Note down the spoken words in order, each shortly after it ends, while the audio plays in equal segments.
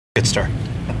Good start.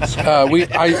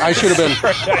 I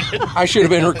should have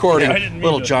been recording.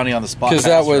 Little Johnny on the spot. Because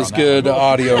that was good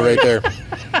audio right there.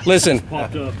 Listen,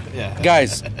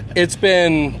 guys, it's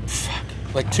been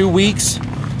like 2 weeks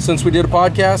since we did a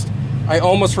podcast. I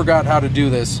almost forgot how to do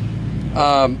this.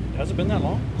 Has it been that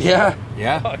long? Yeah.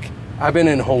 Fuck. I've been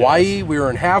in Hawaii. Yes. We were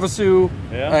in Havasu.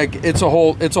 Yeah. Like it's a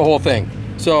whole thing.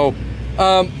 So,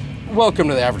 welcome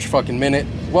to the Average Fucking Minute.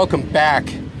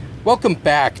 Welcome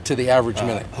back to the Average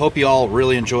Minute. Hope you all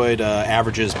really enjoyed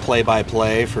Average's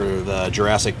play-by-play for the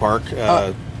Jurassic Park.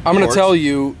 I'm going to tell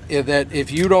you that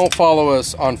if you don't follow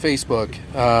us on Facebook,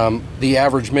 the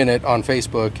Average Minute on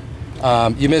Facebook,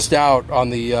 you missed out on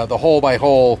the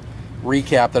hole-by-hole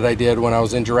recap that I did when I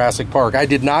was in Jurassic Park. I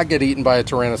did not get eaten by a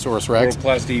Tyrannosaurus Rex.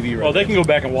 World-class TV, right? Well, they can go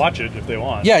back and watch it if they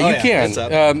want. Yeah, you yeah, can. it's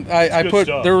up. I good put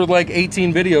stuff. there were like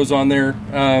 18 videos on there.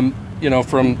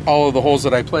 From all of the holes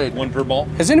that I played. One per ball.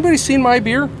 Has anybody seen my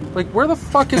beer? Like, where the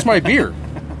fuck is my beer?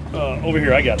 Over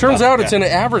here, I got it. Turns out it's in an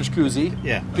average koozie.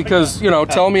 Yeah. Because,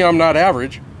 tell me I'm not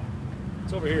average.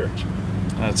 It's over here.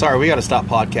 Sorry, we got to stop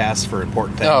podcasts for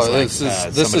important things. No, like, this is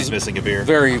somebody's missing a beer.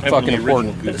 Very Having fucking the original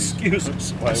important. koozie. Excuse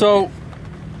us. So,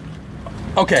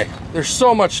 okay, there's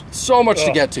so much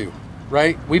to get to,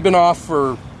 right? We've been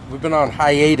on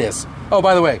hiatus. Oh,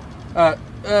 by the way,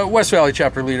 West Valley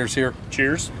chapter leaders here.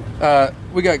 Cheers.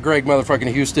 We got Greg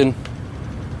motherfucking Houston.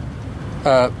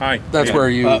 Hi. That's Yeah. where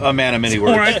you. A man of many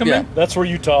Where I words. come Yeah. in? That's where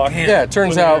you talk. Yeah, it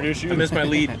turns When they out. introduce you. I missed my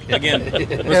lead again.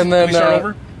 And then we start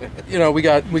over?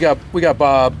 we got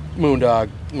Bob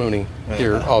Mooney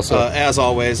here also. As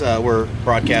always, we're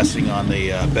broadcasting on the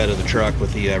bed of the truck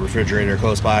with the refrigerator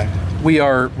close by. we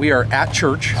are at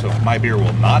church. So my beer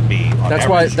will not be on That's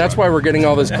Average's why truck. we're getting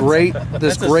all this great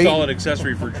That's a solid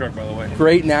accessory for a truck, by the way.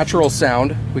 great natural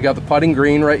sound. We got the putting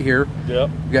green right here. Yep.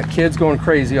 We got kids going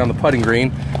crazy on the putting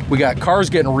green. We got cars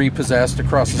getting repossessed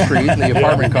across the street in the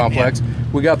apartment complex.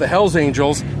 We got the Hells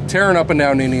Angels tearing up and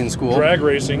down Indian School. Drag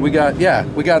racing. We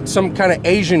got some kind of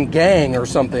Asian gang or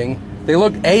something. They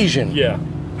look Asian. Yeah.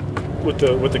 With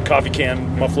the coffee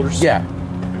can mufflers. Yeah.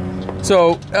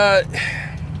 So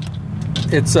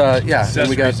it's and we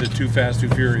Accessories got are Too Fast, Too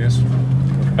Furious.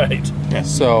 Right.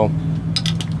 so.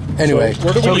 Anyway, So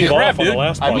where did we leave crap, off on the dude.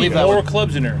 last I believe podcast? that More would-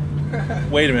 clubs in there.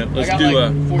 Wait a minute. Let's I got do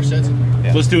like 4 sets of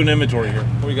them. let's do an inventory here.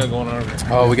 What do you got going on over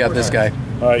there? oh, we got this guy.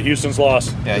 All right, Houston's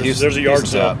lost. Yeah, There's a yard Houston's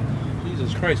sale. out.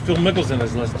 Jesus Christ. Phil Mickelson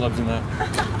has less clubs than that.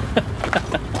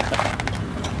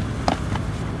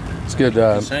 It's good.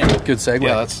 saying. Good segue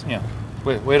Yeah, that's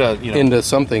way to into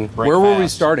something. break Where were we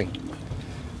fast. starting?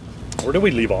 Where did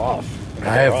we leave off? In the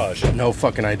I garage. have no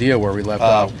fucking idea where we left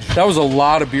off. That was a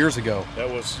lot of beers ago. That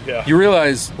was, yeah. You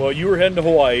realize Well, you were heading to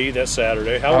Hawaii that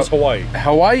Saturday. How was Hawaii?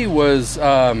 Hawaii was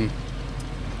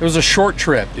it was a short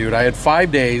trip, dude. I had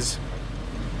 5 days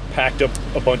Packed up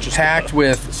a bunch of packed stuff.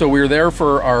 with. So we were there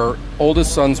for our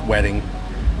oldest son's wedding.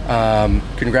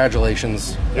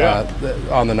 Congratulations Yeah.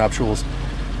 on the nuptials.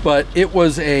 But it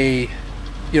was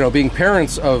being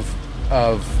parents of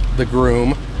the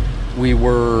groom, we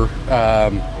were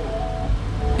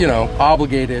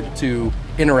obligated to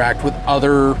interact with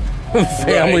other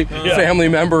family Right, yeah. I'm family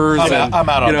members. out on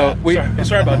that. We,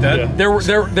 Sorry about that.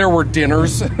 Yeah. there were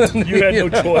dinners. You had no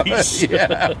choice.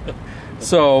 Yeah.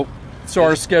 So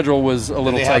our schedule was a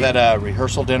little They tight. have that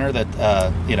rehearsal dinner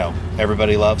that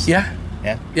everybody loves. Yeah.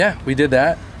 Yeah. Yeah, we did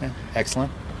that. Yeah.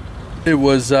 Excellent. It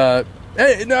was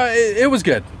it was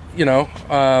good.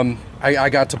 I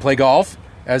got to play golf,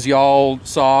 as y'all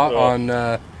saw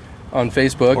on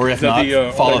Facebook. Or if Is that not,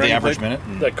 the, follow the running average plate? minute.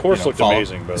 And, That course looked follow.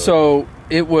 amazing, by the way. So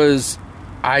it was.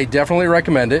 I definitely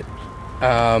recommend it.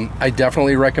 I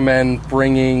definitely recommend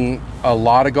bringing a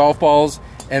lot of golf balls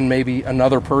and maybe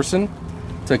another person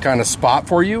to kind of spot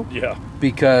for you. Yeah.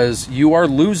 Because you are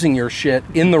losing your shit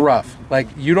in the rough. Like,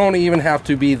 you don't even have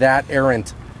to be that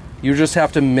errant. You just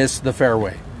have to miss the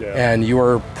fairway. Yeah. And you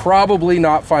are probably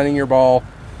not finding your ball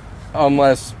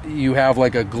unless you have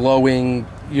like a glowing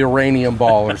uranium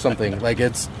ball or something. Like,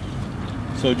 it's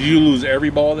So did you lose every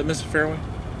ball that missed the fairway?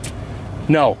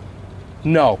 no.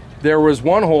 There was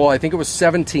one hole, I think it was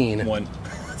 17. One.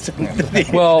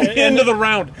 Well, End of the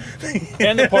round.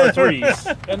 And the par threes.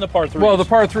 And the par threes. well, the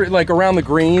par three, like around the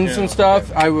greens Yeah, and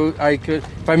stuff, I could,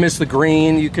 if I missed the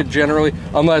green, you could generally,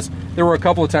 unless there were a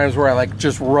couple of times where I like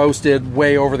just roasted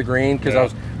way over the green because I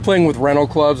was playing with rental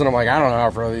clubs and I'm like, I don't know how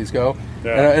far these go.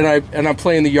 Yeah. And I'm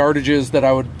playing the yardages that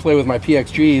I would play with my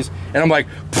PXGs, and I'm like,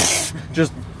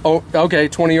 just okay,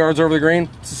 20 yards over the green,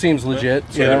 seems legit.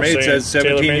 you know? Taylor-made says Saying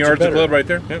 17 Taylor-made's yards of better. club right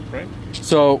there. Yep, right.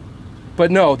 So,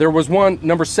 but no, there was one,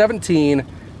 number 17,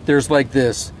 there's like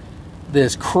this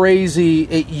this crazy.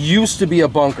 It used to be a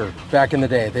bunker back in the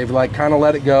day. They've like kind of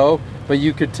let it go, but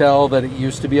you could tell that it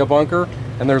used to be a bunker.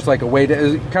 And there's like a way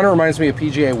to. It kind of reminds me of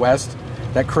PGA West,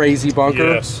 that crazy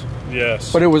bunker.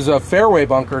 Yes. But it was a fairway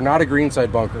bunker, not a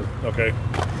greenside bunker. Okay.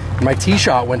 My tee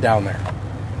shot went down there,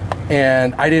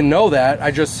 and I didn't know that.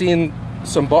 I just seen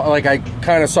some like I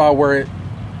kind of saw where it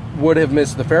would have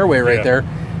missed the fairway right there,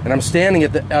 and I'm standing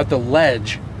at the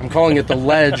ledge. I'm calling it the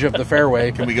ledge of the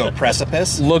fairway. Can we go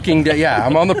precipice? Looking down, yeah,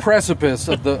 I'm on the precipice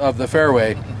of the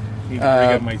fairway. You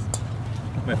got my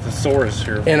thesaurus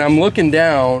here. And I'm looking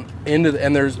down into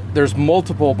and there's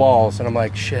multiple balls, and I'm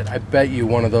like, shit, I bet you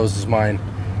one of those is mine.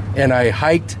 And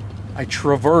I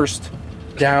traversed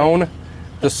down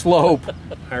the slope.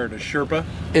 Hired a Sherpa.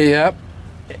 Yep.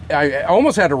 I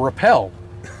almost had to rappel.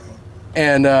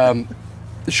 And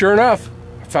sure enough,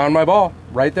 I found my ball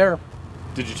right there.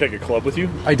 Did you take a club with you?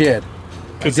 I did.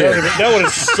 Because that would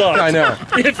have sucked. I know.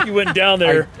 If you went down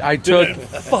there. I took.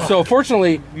 So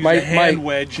fortunately, my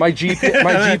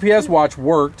GPS watch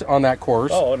worked on that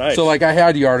course. Oh, nice. So like I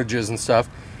had yardages and stuff,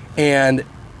 and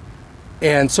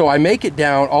so I make it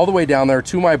down all the way down there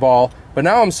to my ball. But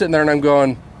now I'm sitting there and I'm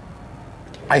going,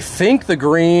 I think the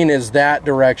green is that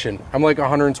direction. I'm like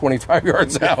 125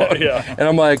 yards out. Yeah. And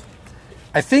I'm like,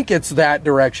 I think it's that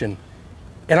direction.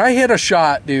 And I hit a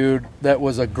shot, dude, that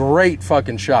was a great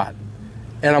fucking shot.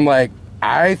 And I'm like,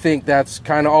 I think that's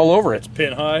kind of all over it. It's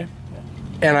pin high.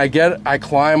 And I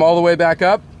climb all the way back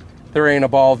up. There ain't a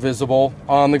ball visible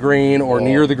on the green or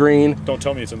near the green. Don't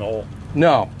tell me it's in the hole.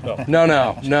 No.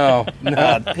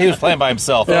 He was playing by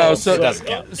himself. No, So it doesn't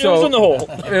count. It was in the hole.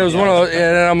 It was one of those,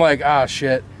 and I'm like,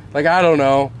 shit. Like, I don't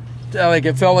know. Like,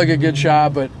 it felt like a good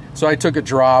shot, but so I took a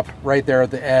drop right there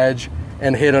at the edge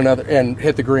and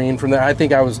hit the green from there. I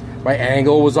think my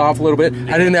angle was off a little bit.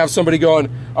 I didn't have somebody going,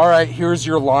 all right, here's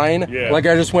your line. Yeah. Like,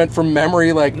 I just went from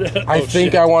memory, like, I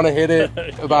think I want to hit it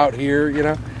about here, you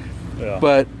know? Yeah.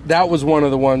 But that was one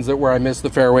of the ones where I missed the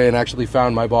fairway and actually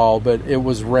found my ball, but it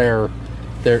was rare.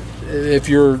 There, if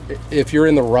you're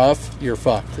in the rough, you're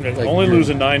fucked. And Like, only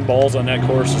losing 9 balls on that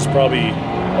course is probably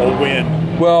a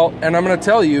win. Well, and I'm going to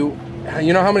tell you,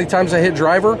 you know how many times I hit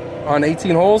driver on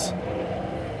 18 holes?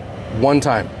 One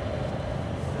time.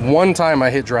 One time I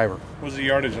hit driver. What was the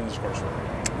yardage on this course?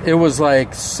 It was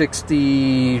like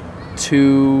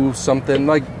 62 something,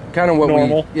 like kind of what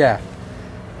normal. Yeah.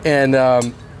 And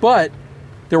but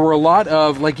there were a lot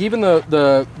of like even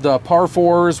the par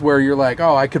fours where you're like,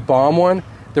 oh, I could bomb one.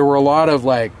 There were a lot of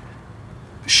like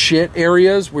shit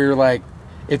areas where you're like,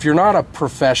 if you're not a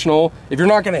professional, if you're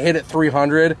not going to hit it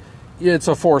 300, it's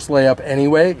a forced layup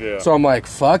anyway. Yeah. So I'm like,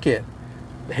 fuck it,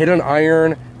 hit an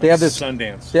iron. They had this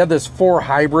Sundance. They had this 4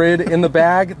 hybrid in the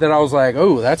bag that I was like,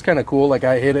 oh, that's kind of cool. Like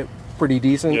I hit it pretty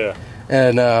decent. Yeah.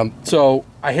 And so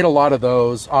I hit a lot of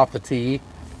those off the tee.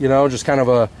 You know, just kind of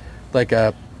a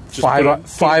Just five put it in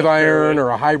the iron fairway. or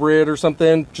a hybrid or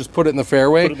something. Just put it in the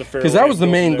fairway. Put it in the fairway, Because that was the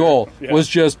go main from goal. there. Yeah. Was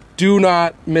just do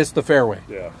not miss the fairway.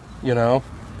 Yeah. You know.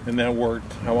 And that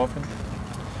worked how often?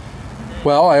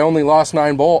 Well, I only lost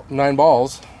 9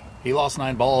 balls. He lost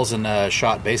 9 balls and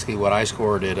shot basically what I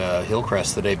scored at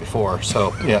Hillcrest the day before.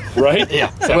 So, yeah. Right?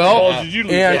 Yeah. How many balls did you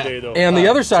lose that day, though? And the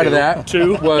other side of that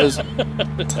 2. was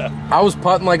I was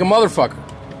putting like a motherfucker.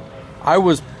 I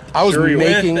was Sure you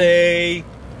making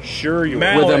Sure you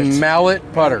Mallet. with a mallet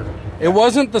putter. It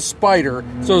wasn't the Spider,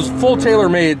 so it was full tailor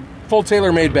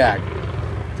made bag.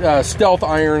 Stealth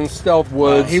irons, stealth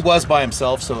woods. He was by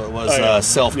himself, so it was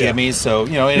self gimmies. So,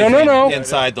 you know, anything No.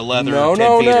 inside the leather. No.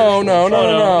 10 feeters.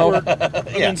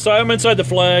 I'm inside the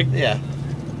flag. Yeah.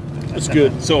 It's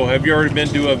good. So, have you already been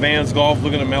to a Vans Golf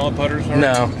looking at mallet putters?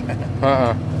 No.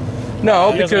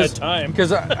 No, He hasn't because had time.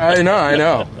 because I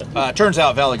know. Turns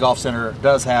out Valley Golf Center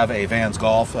does have a Vans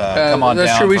Golf. Come on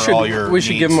That's down true. for all your We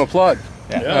should give them a plug.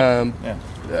 Yeah.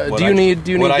 Do you need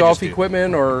golf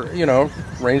equipment or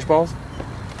range balls?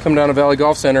 Come down to Valley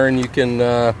Golf Center and you can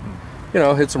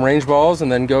hit some range balls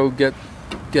and then go get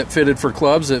fitted for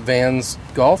clubs at Vans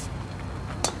Golf.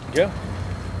 Yeah.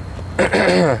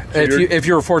 If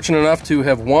you're fortunate enough to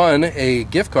have won a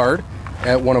gift card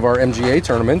at one of our MGA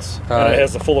tournaments, It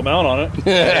has the full amount on it.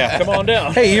 Come on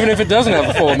down. hey, even if it doesn't have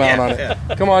the full amount on it,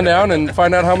 come on down and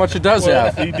find out how much it does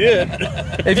have. He did.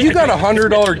 If you got a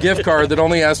 $100 gift card that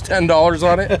only has $10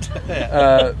 on it,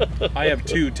 I have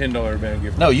 2 $10 Van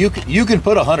gift. No, you can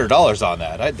put $100 on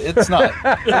that. It's not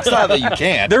that you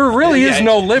can't. there really is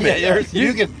no limit. Yeah,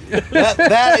 you can.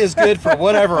 That is good for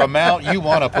whatever amount you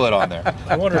want to put on there.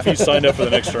 I wonder if he signed up for the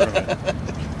next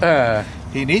tournament.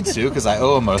 He needs to because I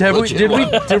owe him a Did legit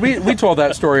one. we told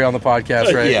that story on the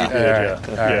podcast, right? Yeah.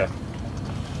 All right.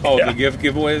 Oh, the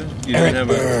giveaway? You didn't have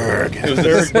It was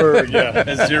Eric Berg, yeah.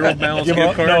 a 0 balance Give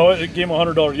gift card? No, it gave him a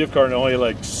 $100 gift card and only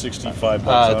like $65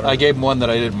 on it. I gave him one that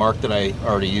I didn't mark that I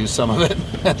already used some of it.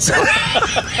 So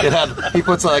he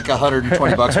puts like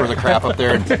 $120 worth of crap up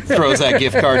there and throws that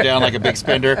gift card down like a big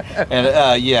spender.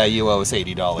 And yeah, you owe us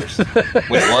 $80.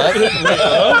 Wait, what?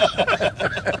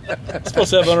 It's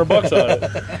supposed to have $100 on it.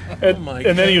 And, my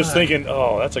and then he was God. thinking,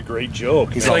 oh, that's a great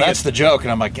joke. He's like, that's the joke.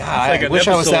 And I'm like, God, I wish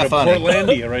I was that funny.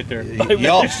 Portlandia right there.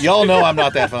 Y'all know I'm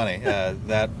not that funny.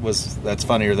 That's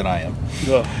funnier than I am.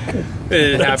 Ugh.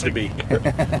 It'd have to be.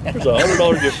 There's a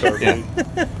 $100 gift card. Yeah.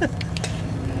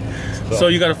 Dude. So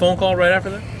you got a phone call right after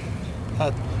that?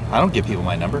 I don't give people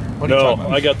my number. What are you No, talking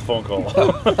about? I got the phone call.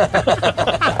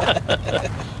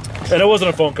 And it wasn't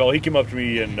a phone call. He came up to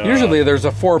me and... Usually there's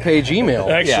a 4-page email.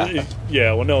 Actually,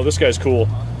 yeah. Well, no, this guy's cool.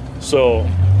 So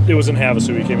it was in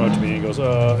Havasu. He came up to me and he goes,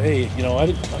 hey, I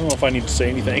don't know if I need to say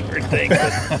anything or anything.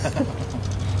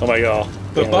 But I'm like, oh.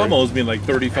 But Bob owes me like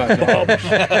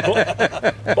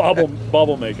 $35. Bob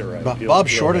will make it right. Bob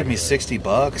shorted me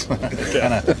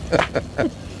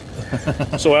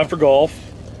 $60. So after golf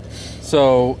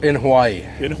So in Hawaii.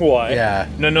 in Hawaii, Yeah.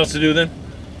 Nothing else to do then?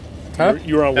 Huh?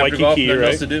 you were on After golf, Waikiki, nothing right?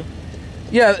 else to do?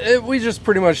 Yeah, we just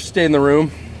pretty much stayed in the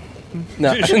room.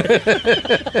 No, Did your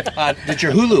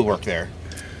Hulu work there?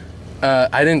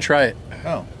 I didn't try it.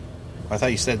 Oh. I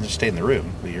thought you said just stay in the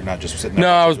room. But you're not just sitting there.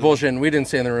 No, I was bullshitting. We didn't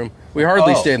stay in the room. We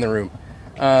hardly Oh. stay in the room.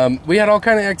 We had all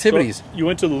kind of activities. So you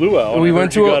went to the luau. and We I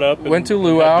went heard you to got up and went to you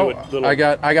luau. got to do a I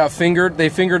little- got fingered. They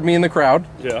fingered me in the crowd.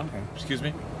 Yeah. Excuse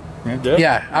me?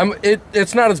 Yeah,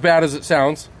 it's not as bad as it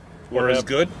sounds. Or is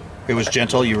good? It was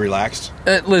gentle. You relaxed.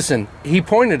 Listen, he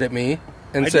pointed at me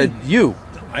and said, didn't- "You."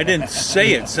 I didn't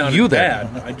say it sounded You there.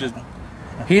 bad. I just...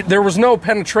 There was no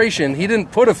penetration. He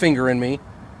didn't put a finger in me.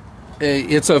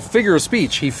 It's a figure of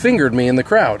speech. He fingered me in the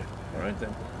crowd. All right,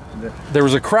 then. There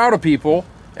was a crowd of people,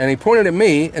 and he pointed at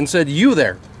me and said, "You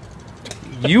there.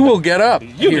 You will get up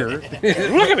here."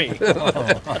 Look at me.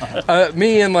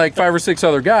 Me and like 5 or 6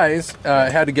 other guys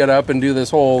had to get up and do this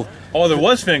whole... Oh, there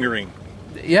was fingering.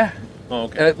 Yeah. Oh,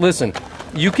 okay. Listen,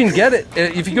 you can get it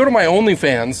if you go to my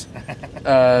OnlyFans.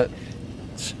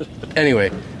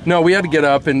 Anyway, no, we had to get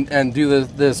up and do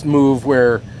this move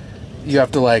where you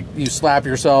have to you slap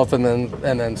yourself and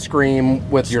then scream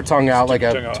with your tongue out like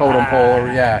a Tongue out. totem pole. Or,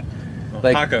 yeah,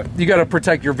 Haka. you got to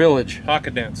protect your village.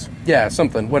 Haka dance. Yeah,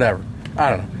 something, whatever. I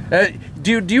don't know.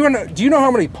 Do you know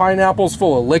how many pineapples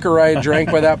full of liquor I had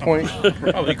drank by that point?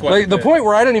 Probably quite Like a the bit. point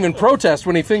where I didn't even protest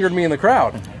when he fingered me in the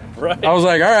crowd. Right. I was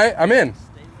like, all right, I'm in.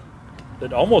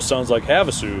 It almost sounds like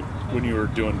Havasu when you were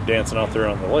dancing out there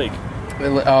on the lake.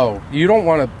 Oh, you don't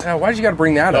want to. Why'd you got to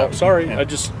bring that Oh, up? sorry. I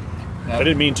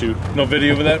didn't mean to. No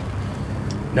video of that?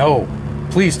 No.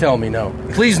 Please tell me no.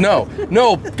 Please no.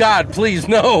 No, God, please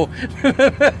no.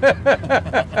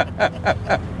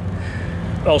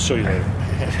 I'll show you later.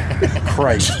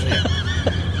 Christ.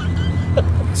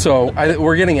 So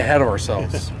we're getting ahead of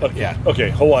ourselves. Okay. Yeah.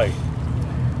 Okay, Hawaii.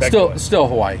 Back to Hawaii. Still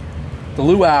Hawaii. The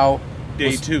luau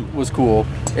Day 2. was cool.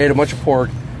 Ate a bunch of pork.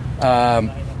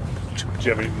 Did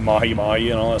you have any mahi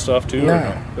and all that stuff too? or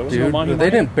No, There was dude, no mahi. they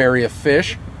didn't bury a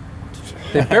fish.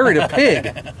 They buried a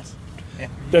pig.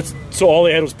 So all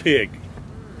they had was pig.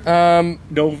 No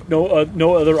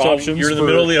other So options. you're in the for-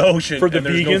 middle of the ocean for the and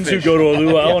there's no vegans who fish. go to a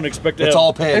luau and expect to It's have.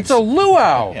 all pigs. It's a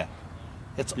luau. Yeah.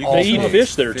 It's You- all They eat pigs.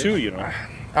 fish there too, you know.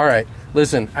 All right,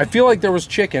 listen. I feel like there was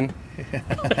chicken,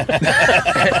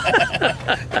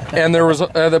 and there was,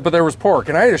 but there was pork,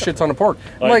 and I ate a shit ton of pork.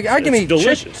 I'm Like, like, I can it's eat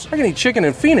delicious. I can eat chicken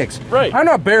in Phoenix. Right. I'm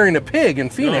not burying a pig in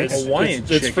Phoenix. It's, Hawaiian it's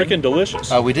chicken. freaking delicious.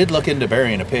 We did look into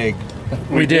burying a pig.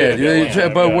 we did, yeah,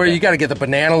 but yeah, where yeah. you got to get the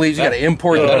banana leaves, you got to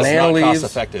import the That is banana not leaves.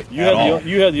 cost effective You at had all.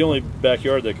 you had the only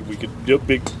backyard that we could do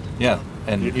big. Yeah.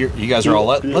 And you guys are all,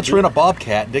 let's rent a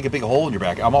bobcat and dig a big hole in your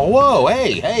back. I'm all, whoa,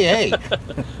 hey.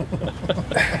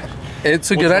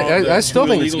 It's a good. What's wrong? I still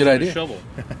think it's a good Illegals and idea. shovel.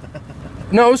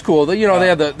 No, it was cool. They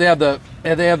had the That's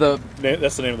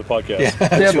the name of the podcast.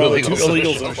 they had Two the, Two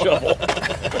illegals and a shovel.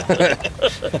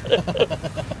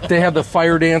 they had the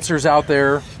fire dancers out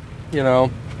there. You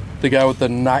know, the guy with the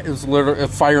knife. It was literally a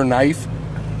fire knife.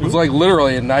 It was like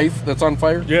literally a knife that's on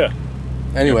fire. Yeah.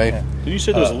 Anyway, Did you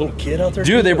say there was a little kid out there?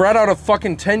 dude, they brought out a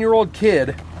fucking 10-year-old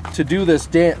kid to do this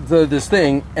this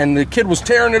thing, and the kid was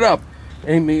tearing it up.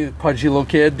 Ain't me, pudgy little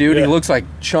kid, dude. Yeah. He looks like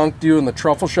Chunk doing the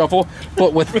truffle shuffle,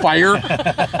 but with fire.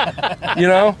 You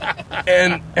know,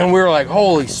 and we were like,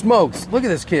 holy smokes, look at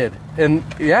this kid. And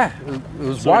yeah, it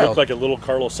was So he wild. looked like a little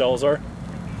Carlos Salazar.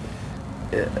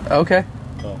 Okay.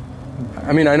 Oh.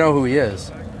 I mean, I know who he is.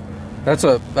 That's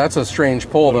a strange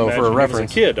pull though Imagine for a him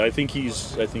reference. As a kid, I think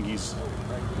he's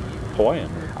Hawaiian.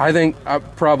 I think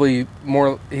probably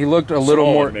more. He looked a little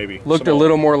Samoan, more. maybe. Looked a Samoan.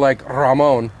 little more like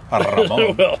Ramon.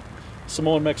 Ramon. Well,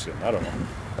 Samoan Mexican. I don't know.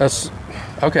 That's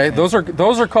okay. Those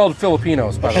are called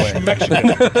Filipinos, by the way.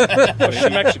 Mexican. Oh, she's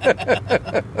Mexican.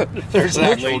 There's an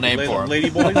actual name for him. Lady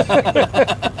boys.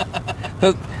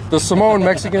 The Samoan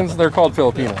Mexicans, they're called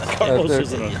Filipinos. Carlos They're-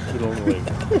 isn't a good old lady.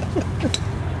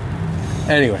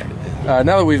 anyway, now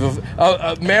that we've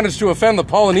managed to offend the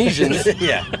Polynesians,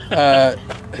 Yeah.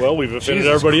 Well, we've offended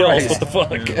Jesus everybody Christ. else.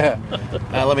 What the fuck?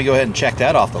 yeah. Let me go ahead and check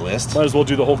that off the list. Might as well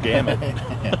do the whole gamut.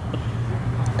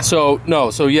 So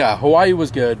yeah, Hawaii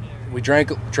was good. We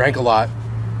drank a lot.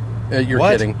 You're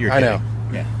What? kidding. You're I kidding.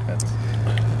 know. Yeah.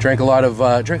 Drank a lot of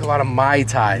Mai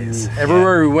Tais.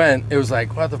 Everywhere we went, it was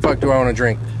like, what the fuck do I want to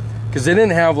drink? Because they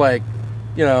didn't have like,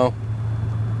 you know,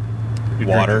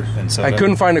 Water and soda. I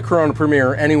couldn't find a Corona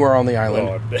Premier anywhere on the island.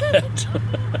 Oh, I bet.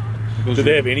 Do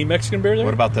they have any Mexican beer there?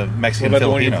 What about the What Mexican about the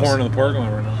one you're Filipinos? pouring in the parking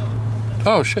lot right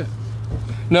now? Oh shit!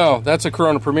 No, that's a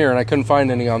Corona Premier, and I couldn't find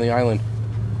any on the island.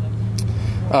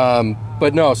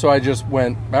 But no, so I just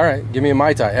went. All right, give me a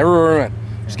Mai Tai. Everywhere I went,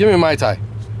 just give me a Mai Tai,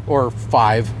 or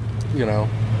 5. You know,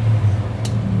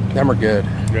 them are good.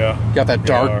 Yeah. Got that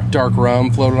They are. dark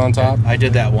rum floated on top. I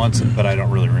did that once, but I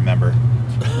don't really remember.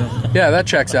 Yeah, that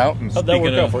checks out. How'd that Speaking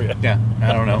work out of- for you? Yeah,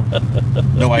 I don't know.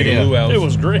 No Speaking idea. of luau's, It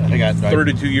was great. I got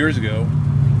 32 years ago,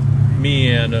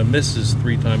 me and Mrs.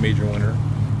 3-time major winner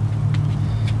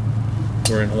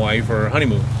were in Hawaii for our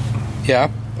honeymoon.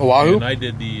 Yeah, Oahu. And I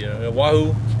did the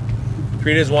Oahu,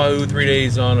 3 days Oahu, 3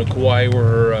 days on Kauai where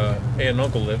her aunt and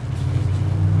uncle live.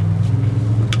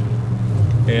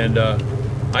 And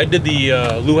I did the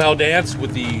luau dance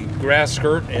with the grass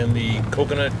skirt and the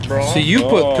coconut bra. So you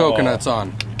put Oh. coconuts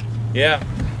on. Yeah.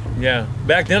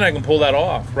 Back then I can pull that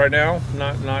off. Right now,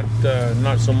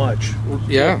 not so much.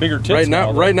 Yeah, bigger tits right now,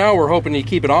 now. though. Right now, we're hoping you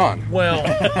keep it on. Well,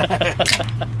 that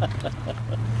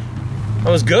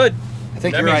was good. I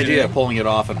think That your means idea it- of pulling it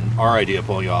off and our idea of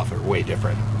pulling it off are way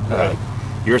different.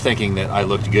 You're thinking that I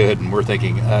looked good, and we're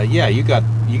thinking, yeah, you got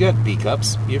B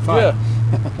cups. You're fine. Yeah.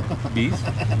 Bees?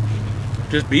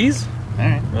 Just bees? All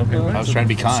right. Okay. I was trying to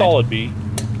be kind. Solid B.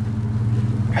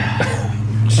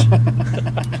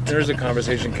 There's a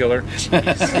conversation killer.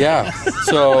 Yeah.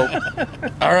 So,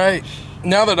 all right.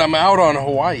 Now that I'm out on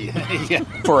Hawaii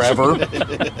forever,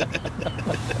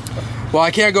 well,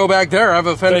 I can't go back there. I've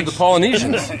offended the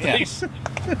Polynesians, Thanks.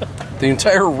 the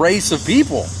entire race of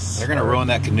people. They're going to ruin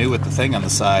that canoe with the thing on the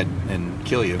side and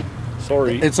kill you.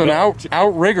 Sorry. It's an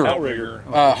outrigger. outrigger.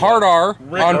 Hard R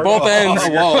on both ends.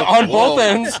 Whoa, on whoa. both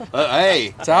ends.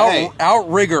 Hey, It's out hey,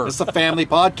 outrigger. it's a family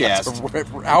podcast.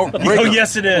 Outrigger. Oh,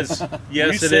 yes, it is. Yes, You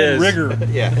it said is. rigor.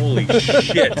 Yeah. Holy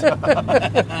shit.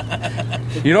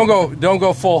 You don't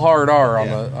go full hard R on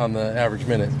Yeah. the average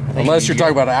minute, unless you're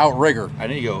talking about an outrigger. I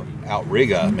need to go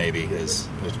outrigga. Maybe is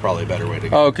probably a better way to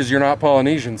go. Oh, because you're not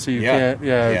Polynesian, so you can't.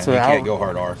 Yeah, it's you an can't out. go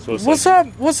hard R. So it's What's like,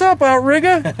 up? What's up,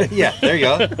 outrigger? Yeah, there you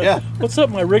go. Yeah, What's up,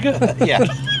 my rigger? yeah. All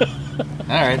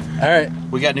right, All right,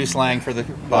 we got new slang for the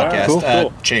podcast. right, cool,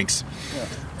 cool. Chinks.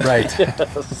 right.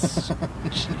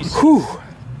 Whew.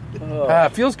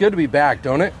 Feels good to be back,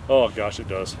 don't it? Oh gosh, it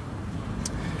does.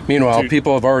 Meanwhile, Dude.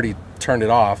 people have already turned it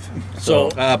off. So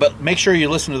But make sure you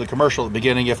listen to the commercial at the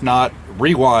beginning. If not,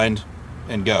 rewind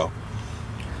and go.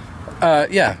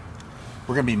 Yeah.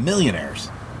 We're gonna be millionaires.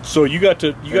 so you got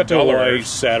to dollar Hawaii heirs.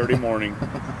 Saturday morning.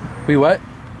 We what?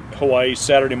 Hawaii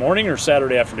Saturday morning or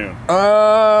Saturday afternoon?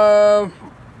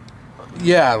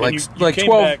 Yeah, And like you like came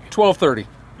 12, back- 12:30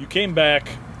 You came back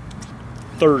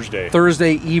Thursday.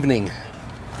 Thursday evening.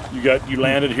 You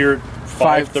landed here at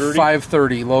 5:30.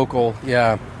 5:30 local.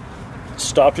 Yeah.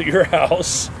 Stopped at your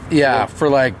house. Yeah, for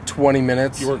like 20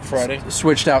 minutes. You worked Friday.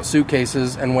 Switched out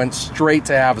suitcases and went straight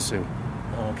to Havasu.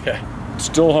 Okay.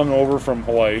 Still hungover from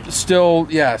Hawaii. Still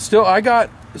I got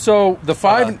so the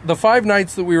five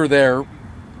nights that we were there,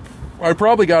 I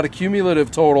probably got a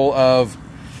cumulative total of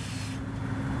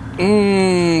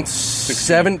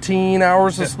 17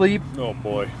 hours of sleep Oh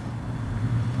boy.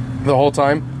 the whole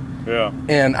time. Yeah.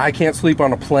 And I can't sleep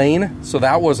on a plane, so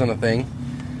that wasn't a thing.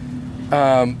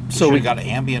 So we got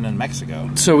Ambien in Mexico.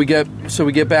 So we get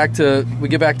back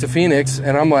to Phoenix,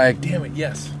 and I'm like, Damn it,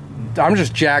 yes. I'm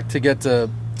just jacked to get to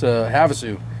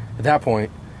Havasu at that point.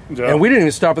 Yeah. And we didn't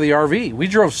even stop at the RV. We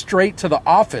drove straight to the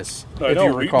office, I if know.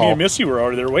 you Me recall. and Missy were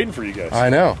already there waiting for you guys. I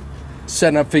know.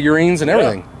 Setting up figurines and Yeah.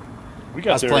 everything. We I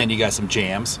got was there. playing you guys some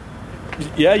jams.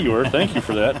 Yeah, you were. Thank you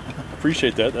for that.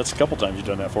 Appreciate that. That's a couple times you've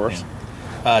done that for us.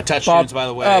 Touch Bob, tunes, by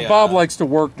the way. Bob likes to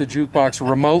work the jukebox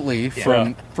remotely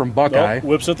from Buckeye. Nope,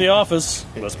 whips at the office.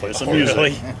 Let's play some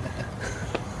music.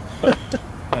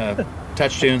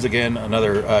 Touch Tunes, again,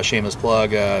 another shameless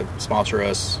plug, sponsor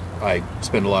us. I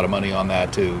spend a lot of money on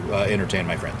that to entertain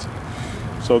my friends.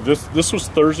 So this was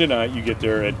Thursday night. You get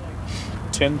there at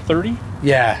 10:30?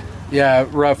 Yeah,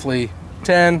 roughly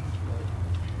 10:30.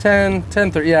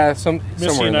 Yeah, Missy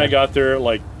somewhere in and I there. got there at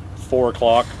like 4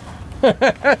 o'clock.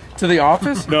 To the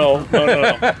office? No.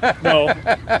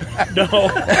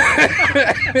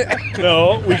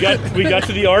 No, we got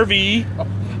to the RV.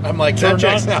 I'm like, that Turned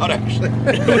checks on- out, actually.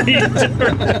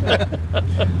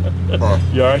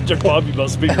 You all right there, Bob? You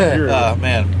must be here.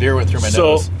 Man, beer went through my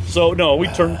nose. So no, we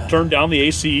turned down the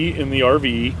AC in the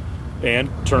RV and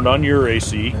turned on your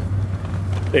AC,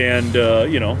 and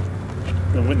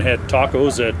and went and had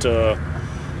tacos at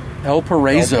El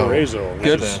Paraiso. El Paraiso.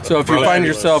 Good. Just, So if you fabulous. find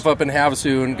yourself up in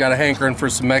Havasu and got a hankering for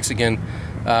some Mexican,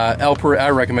 I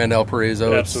recommend El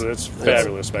Paraiso. Absolutely, it's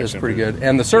fabulous. It's Mexican pretty food. good,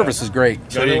 and the service is great.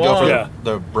 So did you go for Yeah.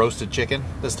 the roasted chicken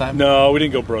this time? No, we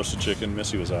didn't go roasted chicken.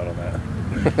 Missy was out on that.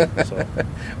 So,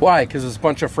 Why? Because it's a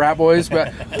bunch of frat boys.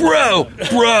 But, bro.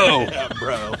 Bro.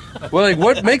 Well, like,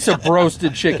 what makes a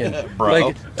roasted chicken? Bro.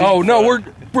 Like,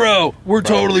 we're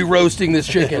totally roasting this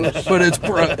chicken, but it's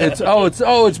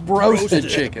roasted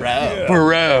chicken.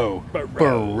 Bro.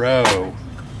 Bro.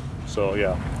 so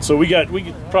yeah. So we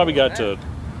probably got to.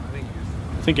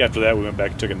 I think after that we went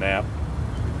back and took a nap.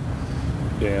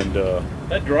 And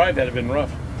That drive had been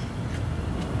rough.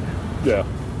 yeah,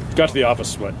 got to the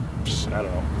office. What? I don't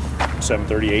know.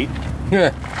 7:38.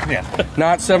 Yeah. Yeah.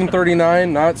 Not 7:39,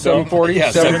 not 7:40,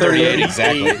 Yeah, 7:38.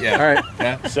 exactly. Yeah. All right,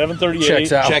 Yeah. 7:38.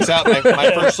 checks out. Checks out.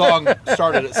 My first song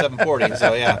started at 7:40,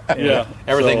 so yeah. Yeah.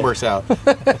 Everything So- works out.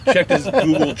 Checked his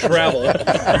Google Travel.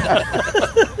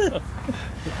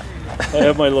 I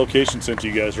have my location sent to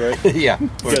you guys, right? Yeah. You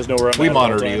guys know where I'm We at all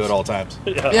monitor you times. at all times.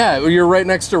 Yeah, well, you're right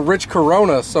next to Rich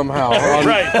Corona somehow on,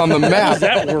 Right. on the map. How does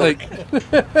that work?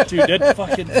 Like, Dude, that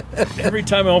fucking every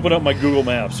time I open up my Google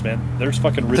Maps, man, there's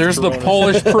fucking Rich there's the Coronas.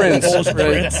 Polish prince Polish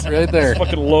prince. right there.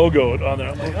 fucking logo on there.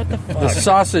 I'm like, what the The fuck?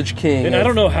 sausage king. And I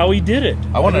don't know how he did it.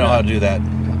 I want to know how to do that.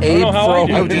 Abe know how I Froman.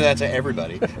 do I would do that to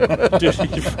everybody. Dude,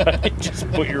 right?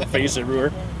 Just put your face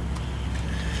everywhere.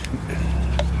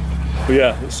 But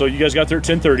yeah, so you guys got there at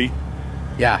 10:30.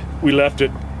 Yeah, We left at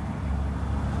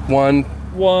 1:30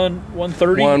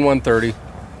 1:30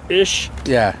 ish.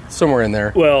 Yeah, somewhere in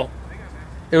there. Well,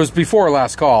 It was before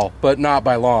last call, but not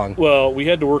by long. we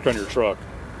had to work on your truck.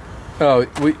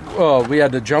 We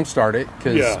had to jump start it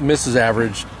because Yeah. Mrs.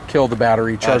 Average killed the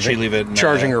battery charging, she leave it in,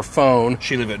 charging her phone.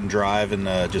 She leave it in drive and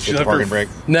just She hit the left her parking brake.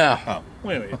 No.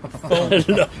 Wait a minute.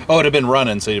 Phone, Oh, it'd have been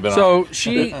running, so you'd been on. So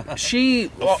she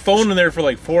phone in there for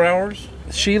like 4 hours?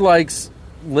 she likes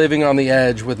living on the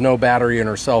edge with no battery in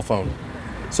her cell phone.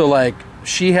 So like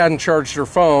she hadn't charged her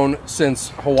phone since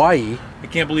Hawaii. I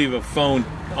can't believe a phone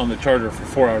on the charger for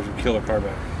 4 hours would kill a car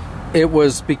battery. It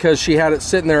was because she had it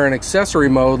sitting there in accessory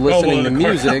mode, listening to the car-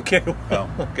 music, Okay. Oh.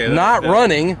 Okay, not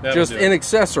running, that'll just do in it.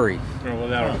 accessory. Oh, well,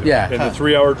 that'll do it. Yeah. And the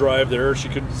 3-hour drive there, she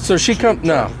could. So she come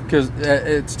no, because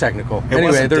it's technical. It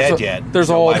wasn't dead yet, There's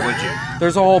so a whole why would you?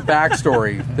 there's a whole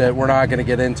backstory that we're not going to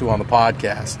get into on the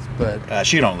podcast, but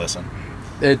She don't listen.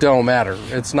 it don't matter.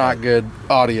 It's not good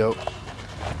audio.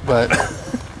 But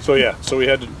So yeah, so we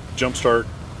had to jumpstart.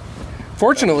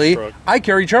 fortunately, Truck. I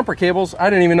carry jumper cables. I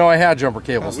didn't even know I had jumper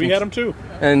cables. We had them too.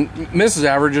 And Mrs.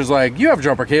 Average is like, "You have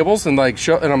jumper cables," and like,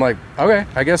 and I'm like, "Okay,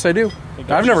 I guess I do."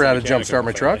 I've never had to jump start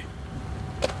my truck.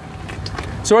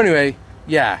 So anyway,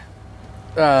 yeah,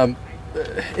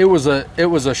 it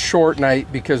was a short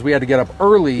night because we had to get up We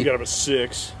early got up at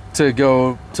 6. to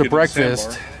go to the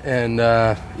breakfast,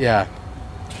 sandbar. and yeah,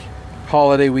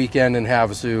 holiday weekend in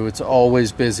Havasu. It's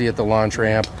always busy at the launch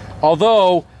ramp.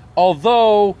 Although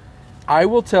I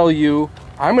will tell you,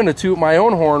 I'm going to toot my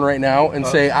own horn right now and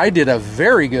say I did a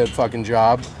very good fucking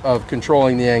job of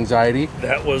controlling the anxiety.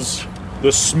 That was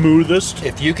the smoothest.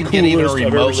 If you can get even Coolest I've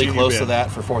ever remotely seen you close to been.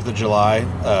 that for 4th of July,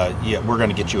 yeah, we're going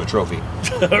to get you a trophy.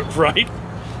 Right?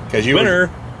 Because you Winner.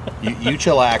 you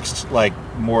chillaxed like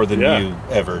more than Yeah. you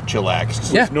ever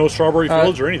chillaxed. Yeah. No strawberry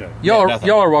fields or anything. Y'all nothing.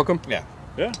 are welcome. Yeah.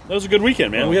 Yeah, that was a good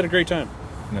weekend, man. We had a great time.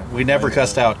 We never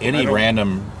cussed out any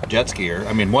random jet skier.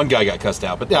 I mean, one guy got cussed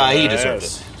out, but he deserved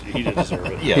it. He did deserve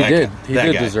it. Yeah, He that did. guy- He that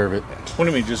did guy. deserve it. What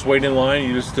do you mean? Just wait in line?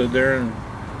 You just stood there and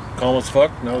calm as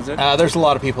fuck? That was it? There's a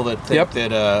lot of people that think Yep.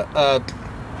 that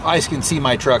I can see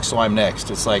my truck, so I'm next.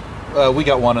 It's like we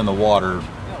got one in the water.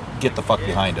 Get the fuck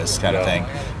behind us, kind of thing.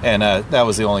 And that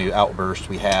was the only outburst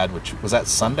we had. Which was that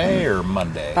Sunday or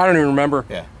Monday? I don't even remember.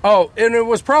 Yeah. Oh, and it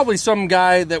was probably some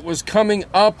guy that was coming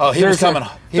up. Oh, he was coming.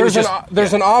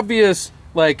 There's an obvious,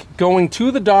 like, going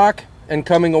to the dock and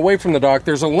coming away from the dock.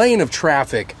 There's a lane of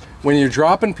traffic when you're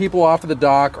dropping people off at the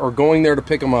dock or going there to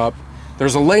pick them up.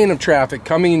 There's a lane of traffic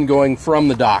coming and going from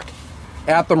the dock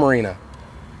at the marina.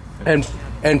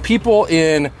 And people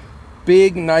in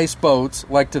big, nice boats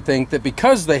like to think that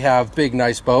because they have big,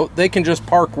 nice boat, they can just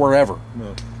park wherever.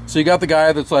 No. So you got the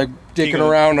guy that's like dicking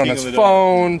around on his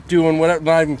phone, doing whatever,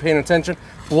 not even paying attention,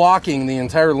 blocking the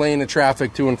entire lane of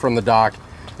traffic to and from the dock.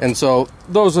 And so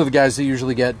those are the guys that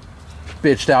usually get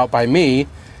bitched out by me,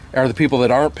 are the people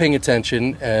that aren't paying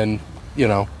attention and, you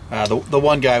know. The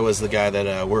one guy was the guy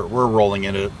that we're rolling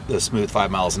into the smooth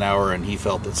 5 miles an hour, and he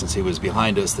felt that since he was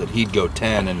behind us that he'd go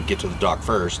 10 and get to the dock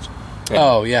first. And,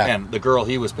 oh, yeah. And the girl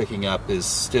he was picking up is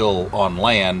still on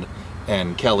land,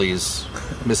 and Kelly's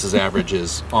Mrs. Average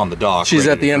is on the dock. She's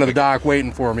at the end of the dock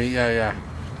waiting for me. Yeah.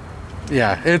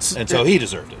 And so he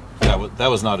deserved it. That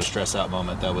was not a stress out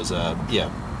moment. That was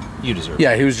you deserved it.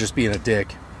 Yeah, he was just being a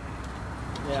dick.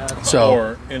 Yeah.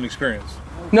 Or inexperienced.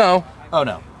 No. Oh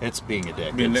no, it's being a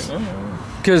dick.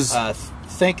 Because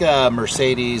think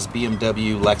Mercedes,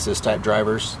 BMW, Lexus type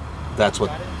drivers. That's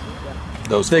what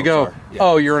those. they folks go. are. Yeah.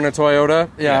 Oh, you're in a Toyota?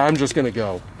 Yeah, Yeah. I'm just gonna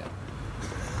go.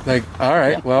 Like, all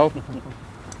right, well.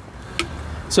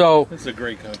 So It's a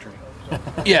great country.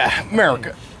 yeah,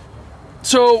 America.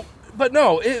 So, but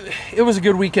no, it was a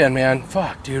good weekend, man.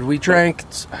 Fuck, dude, we drank.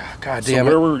 God So damn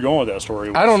where it. we were going with that story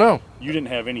was I don't know. you didn't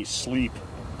have any sleep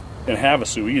in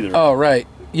Havasu either. Oh, right.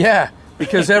 Yeah,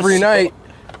 because every night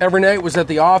was at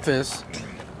the office,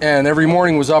 and every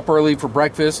morning was up early for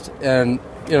breakfast, and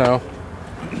it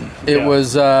Yeah.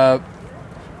 was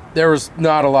there was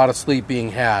not a lot of sleep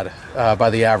being had by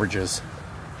the averages,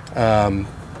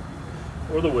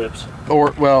 Or the whips.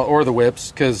 or the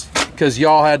whips, because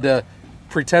y'all had to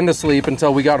pretend to sleep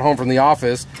until we got home from the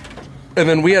office. And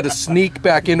then we had to sneak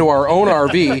back into our own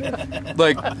RV,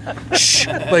 like, shh,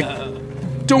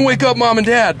 like, don't wake up, Mom and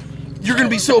Dad. You're gonna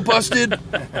be so busted.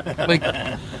 Like,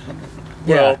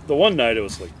 Well, the one night it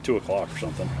was like 2 o'clock or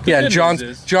something. yeah. good news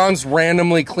is- John's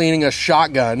randomly cleaning a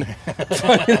shotgun.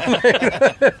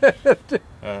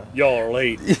 Y'all are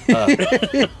late. But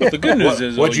the good news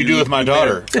is, What'd you do with my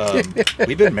daughter?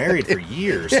 We've been married for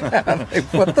years.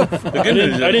 The good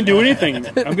news is, I didn't do anything.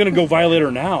 I'm going to go violate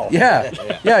her now.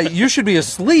 Yeah. You should be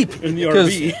asleep In the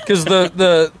RV. because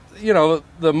the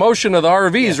motion of the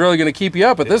RV is really going to keep you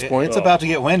up at this point. It's about to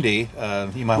get windy.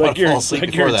 You might want to fall asleep I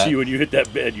before guarantee that. you when you hit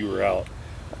that bed, you were out.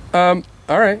 All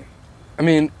right. I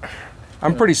mean,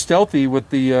 I'm pretty stealthy with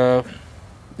the,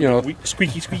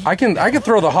 Squeaky, squeaky. I can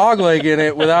throw the hog leg in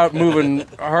it without moving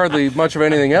hardly much of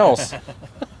anything else.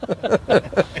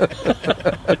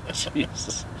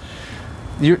 Jesus.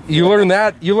 You learn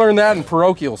that in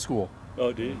parochial school.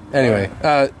 Oh, dude. Anyway,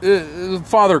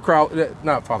 Father Crowley,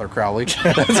 not Father Crowley.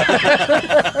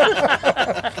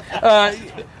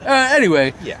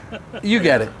 Anyway, Yeah. you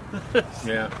get it.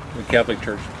 yeah, the Catholic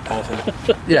Church also.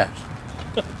 Yeah.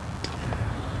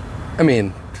 I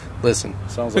mean, listen.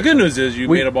 Sounds The like good news is you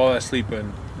We- made up all that sleep in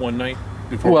one night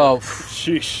before. Well,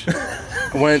 sheesh.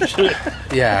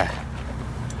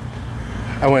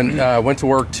 I went to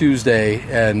work Tuesday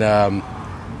and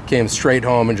came straight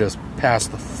home and just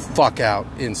passed the fuck out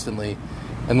instantly.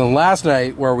 And then last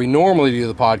night, where we normally do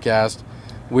the podcast,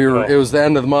 it was the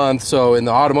end of the month, so in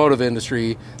the automotive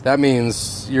industry, that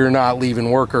means you're not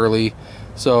leaving work early.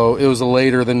 So it was a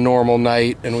later than normal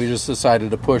night, and we just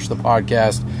decided to push the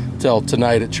podcast till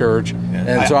tonight at church.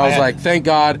 And so I was like, thank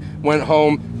God, went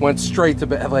home, went straight to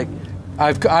bed. Like,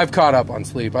 I've caught up on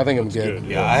sleep. I think I'm good.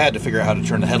 Yeah, I had to figure out how to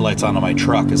turn the headlights on my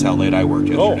truck is how late I worked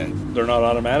Oh, yesterday. they're not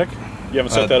automatic? You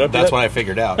haven't set that up That's yet? what I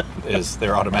figured out, is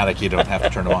they're automatic. You don't have to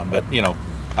turn them on. But,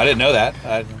 I didn't know that.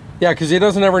 Yeah, because he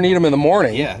doesn't ever need them in the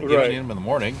morning. Yeah, you Right. don't need them in the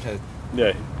morning.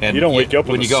 Yeah. And you don't wake up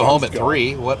when the you go home at sun's gone.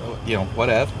 3.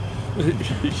 Whatever.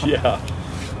 Yeah.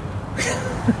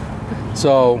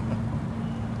 So,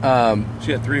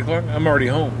 she at 3 o'clock. I'm already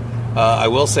home. I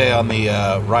will say on the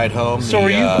ride home, So are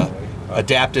you.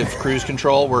 Adaptive cruise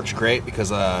control works great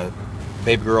because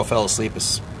baby girl fell asleep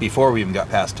before we even got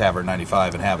past Tavern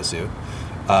 95 in Havasu.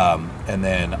 And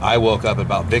then I woke up at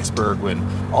about Vicksburg when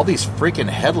all these freaking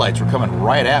headlights were coming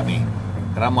right at me.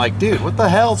 And I'm like, dude, what the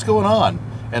hell's going on?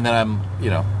 And then I'm,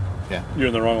 yeah. You're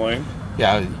in the wrong lane?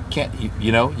 Yeah,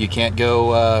 you can't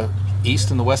go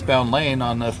east in the westbound lane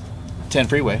on the 10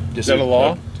 freeway. Is that a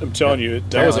law? I'm telling you,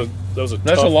 that was a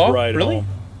That's tough a law? ride Really? home.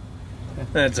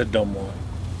 That's a dumb law.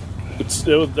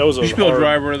 That was a You should be able to hard-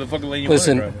 drive where the fucking lane you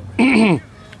Listen, want to drive in.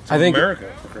 I think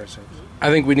America, for Christ's sake. I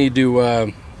think we need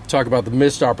to talk about the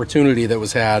missed opportunity that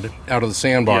was had out of the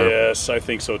sandbar. Yes, I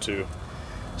think so too.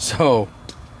 So,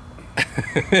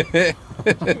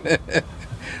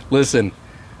 listen,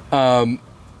 I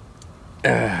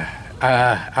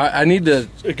need to.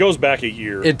 It goes back a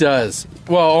year. It does.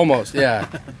 Well, almost, yeah.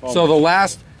 So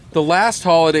the last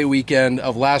holiday weekend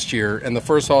of last year and the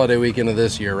first holiday weekend of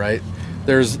this year, right?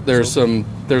 There's some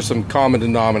common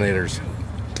denominators.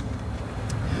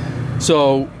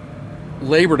 So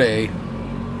Labor Day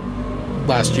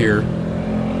last year,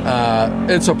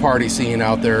 it's a party scene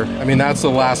out there. I mean, that's the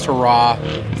last hurrah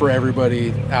for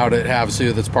everybody out at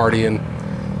Havasu that's partying.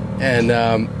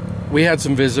 And we had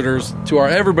some visitors to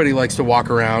everybody likes to walk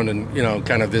around and, you know,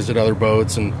 kind of visit other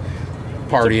boats and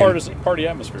party. It's a party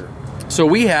atmosphere. So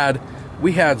we had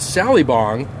Sally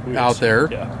Bong out there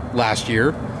last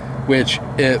year, which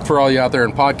for all you out there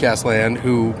in podcast land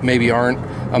who maybe aren't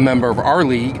a member of our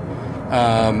league,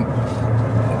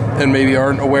 and maybe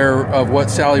aren't aware of what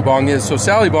Sally Bong is. So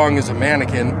Sally Bong is a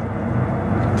mannequin,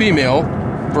 female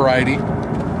variety,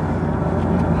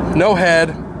 no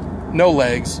head, no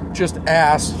legs, just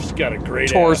ass. She's got a great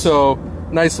torso, ass.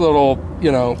 Nice little,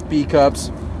 you know, B cups.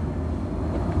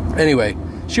 Anyway,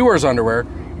 she wears underwear,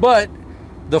 but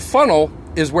the funnel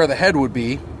is where the head would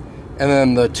be, and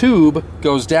then the tube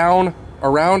goes down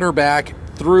around her back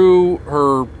through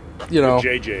her, you know,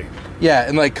 JJ. Yeah,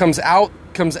 and like comes out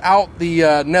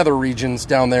the nether regions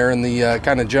down there in the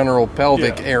kind of general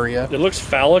pelvic area. It looks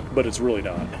phallic, but it's really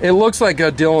not. It looks like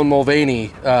a Dylan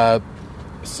Mulvaney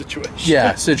Situation.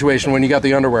 Yeah, situation when you got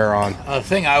the underwear on. The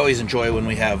thing I always enjoy when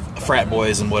we have frat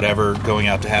boys and whatever going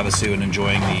out to Havasu and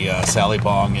enjoying the Sally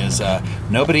Bong is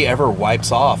nobody ever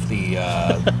wipes off the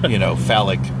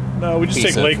phallic. No, we just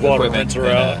take lake water and rinse her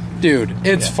out. Dude,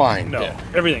 it's fine. No,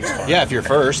 everything's fine. Yeah, if you're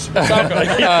first.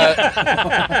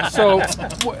 So,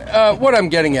 what I'm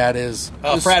getting at is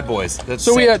frat boys.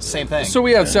 That's we had same thing. So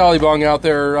we had Sally Bong out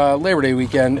there Labor Day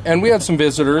weekend, and we had some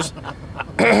visitors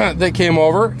that came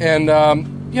over, and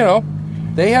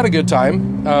they had a good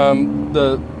time.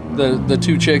 The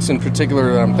two chicks in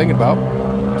particular that I'm thinking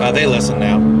about. They listen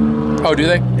now. Oh, do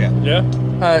they? Yeah.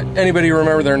 Anybody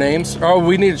remember their names? Oh,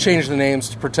 we need to change the names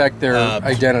to protect their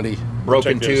identity.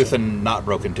 Broken Tooth and Not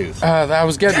Broken Tooth. I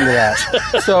was getting to that.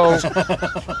 So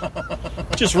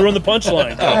just ruined the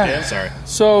punchline. Okay, sorry.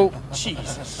 So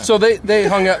Jesus. So they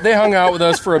hung out with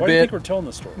us for a Why bit. do you think we're telling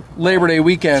this story? Labor Day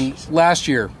weekend last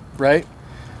year, right?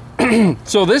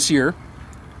 So this year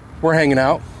we're hanging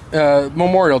out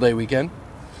Memorial Day weekend,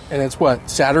 and it's what,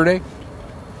 Saturday?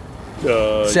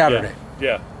 Saturday.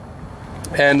 Yeah.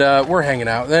 And we're hanging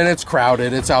out, and it's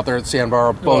crowded. It's out there at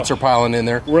Sandbar. Boats are piling in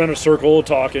there. We're in a circle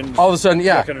talking. All of a sudden,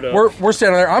 we're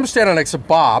standing there. I'm standing next to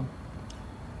Bob.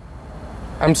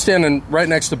 I'm standing right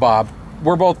next to Bob.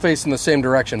 We're both facing the same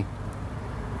direction.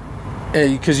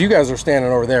 Because you guys are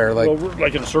standing over there, like we're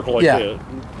like in a circle like we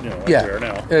are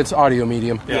now. It's audio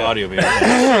medium. Yeah, audio medium.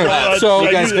 So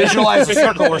you guys visualize the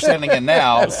circle we're standing in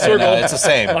now. It's the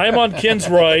same. I'm on Ken's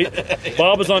right.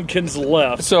 Bob is on Ken's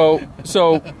left. So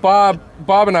Bob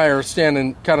and I are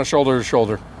standing kind of shoulder to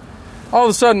shoulder. All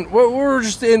of a sudden, we're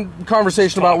just in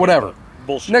conversation about whatever.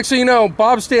 Bullshit. Next thing you know,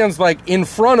 Bob stands like in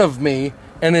front of me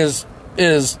and is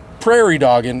prairie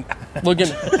dogging, looking,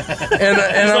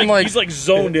 and I'm like, he's like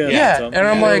zoned in. Yeah, and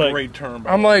I'm like, great term.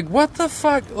 I'm like, what the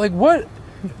fuck? Like, what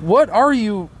are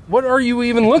you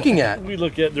even looking at? We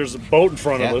look at, there's a boat in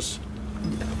front of us.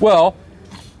 Well,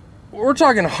 we're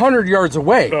talking 100 yards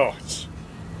away. Oh,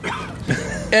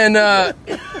 and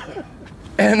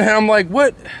I'm like,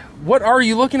 what are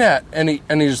you looking at? And he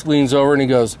just leans over and he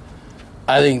goes,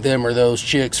 I think them are those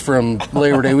chicks from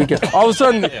Labor Day weekend. All of a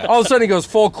sudden he goes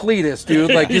full Cletus,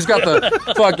 dude. Like, he's got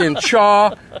the fucking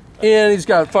chaw in, he's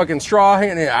got fucking straw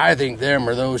hanging in. I think them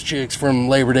are those chicks from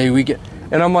Labor Day weekend.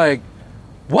 And I'm like,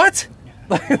 what?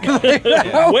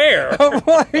 Where? I'm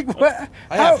like, what?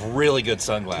 I have really good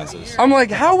sunglasses. I'm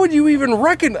like, how would you even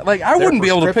recognize? Like, I wouldn't be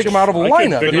able to pick them out of a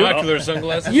lineup, dude. Binocular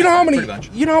sunglasses. You know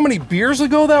how many beers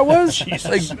ago that was?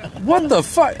 Like, what the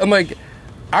fuck? I'm like,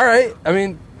 all right. I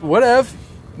mean, whatever.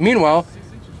 Meanwhile,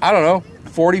 I don't know,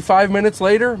 45 minutes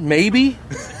later, maybe,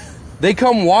 they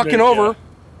come walking over.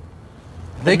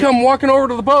 They come walking over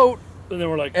to the boat. And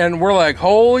then we're like,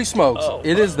 holy smokes,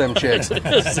 it is them chicks.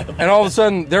 And all of a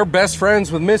sudden, they're best friends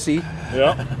with Missy.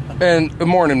 Yeah. And good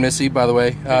morning, Missy, by the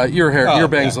way. Your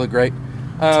bangs look great.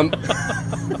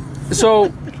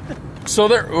 So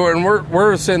there, and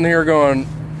we're sitting here going,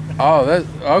 oh, that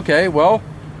okay. Well,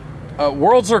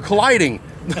 worlds are colliding.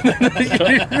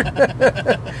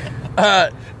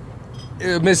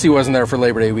 Missy wasn't there for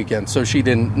Labor Day weekend, so she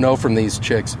didn't know from these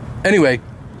chicks. Anyway,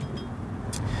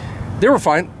 they were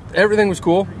fine. Everything was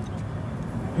cool.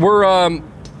 We're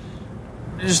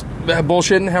just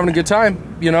bullshitting, having a good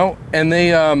time, And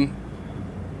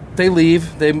they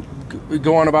leave. They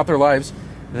go on about their lives.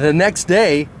 The next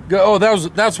day,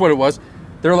 that's what it was.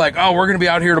 they're like, "Oh, we're going to be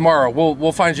out here tomorrow.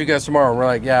 We'll find you guys tomorrow." And we're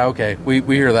like, "Yeah, okay." We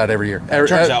hear that every year.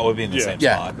 Turns out we'll be in the same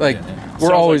yeah, spot. like Yeah.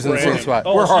 we're always in the Sounds same spot.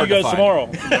 Oh, We're we'll see hard you to guys find. tomorrow.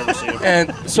 Never see 'em.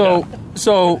 And so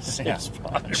Same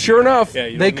spot. sure enough, Yeah,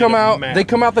 you they don't come need a out. map. They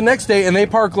come out the next day and they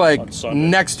park like On Sunday.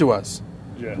 next to us.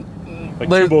 Yeah. Like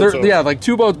two boats over. Yeah, like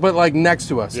 2 boats, but like next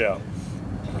to us. Yeah.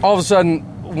 All of a sudden,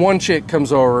 one chick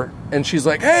comes over and she's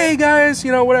like, "Hey guys,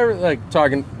 you know, whatever," like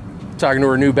talking to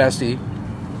her new bestie,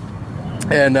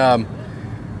 and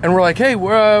we're like, "Hey,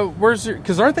 where's your?"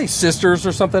 Because aren't they sisters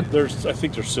or something? I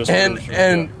think they're sisters.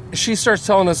 And she starts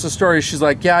telling us the story. She's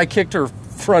like, "Yeah, I kicked her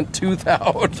front tooth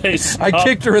out. They I stopped-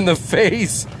 kicked her in the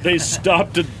face." they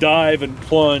stopped to dive and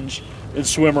plunge and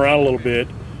swim around a little bit,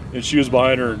 and she was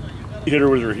behind her and hit her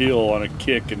with her heel on a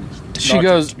kick, and She knocked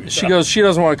goes, her tooth she out. goes, she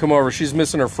doesn't want to come over. She's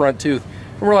missing her front tooth.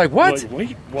 And we're like, "What?" Like,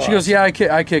 wait, what? She goes, "Yeah, I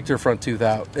kicked her front tooth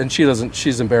out," and she doesn't.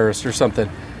 She's embarrassed or something.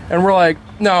 And we're like,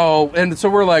 "No." And so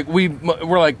we're like,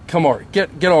 "Come over, get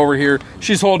over here."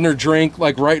 She's holding her drink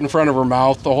like right in front of her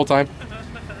mouth the whole time.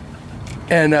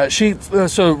 And she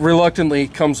so reluctantly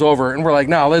comes over, and we're like,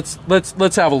 "No,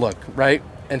 let's have a look, right?"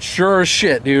 And sure as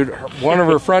shit, dude, one of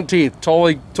her front teeth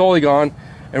totally gone.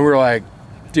 And we're like,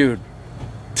 "Dude,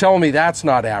 tell me that's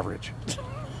not average."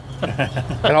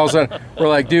 And all of a sudden, we're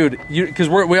like, "Dude, because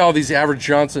we all have these Average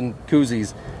Johnson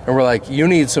koozies, and we're like, you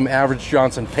need some Average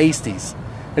Johnson pasties."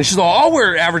 And she's like, "I'll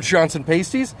wear Average Johnson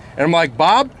pasties." And I'm like,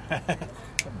 "Bob,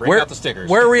 Bring out the stickers.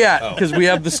 where are we at?" Oh. Because we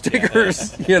have the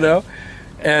stickers, you know.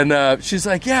 And she's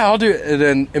like, "Yeah, I'll do it." And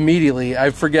then immediately, I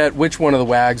forget which one of the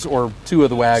wags or two of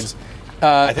the wags.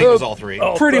 I think it was all three.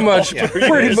 Pretty much, Yeah.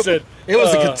 pretty, mu- Said, It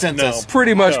was a consensus.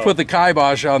 pretty much No. put the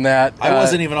kibosh on that. I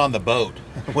wasn't even on the boat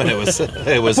when it was.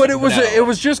 It was. But it was no. it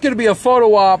was just going to be a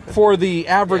photo op for the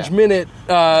Average Yeah. Minute,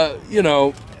 you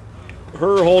know.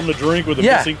 her holding a drink with a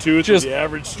Yeah, missing tooth just- with the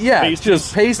average Yeah, pasties.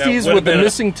 just pasties That with the would've been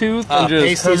missing tooth and just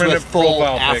pasties with permanent full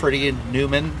profile pic. Afridian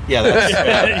Newman. Yeah, that's,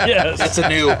 Yes. that's a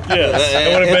new. Yes.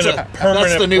 That would have it's been a permanent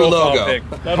That's the new profile logo. pic.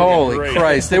 That'd be holy great.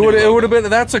 Christ! It would have been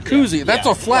that's a koozie. That's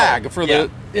Yeah. a flag for Yeah.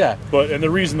 the yeah. And the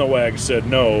reason the wag said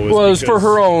no was Well, it was for because-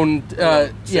 her own. Yeah,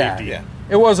 safety. Yeah.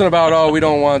 It wasn't about we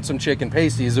don't want some chicken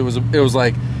pasties. It was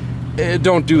like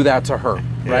don't do that to her,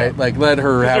 right? Like let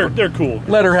her have They're cool.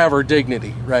 let her have her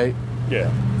dignity, right? Yeah.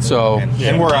 So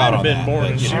And we're out on been that. born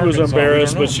but, in you She know. was Arkansas, we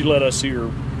embarrassed, don't but know. she let us see her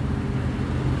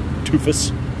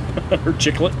toofus, her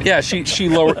chicklet. yeah, she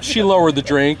lowered the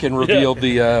drink and revealed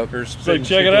the Her So spin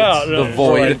check it chiclets. out. The And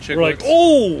void. We're like,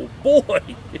 oh boy.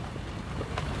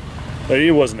 But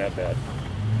it wasn't that bad.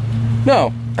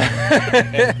 no.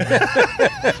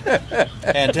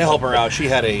 And to help her out, she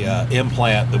had a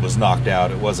implant that was knocked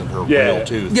out. It wasn't her Yeah. real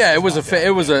tooth. Yeah, it was a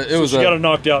it was She got it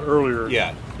knocked out earlier.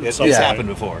 Yeah, it's Yeah. happened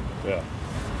before. Yeah.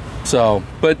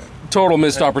 but total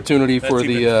missed opportunity That's for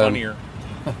even the funnier.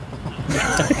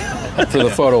 for the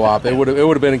photo op. It would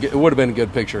have been a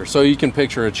good picture. So you can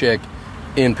picture a chick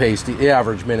in pasty,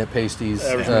 Average Minute pasties,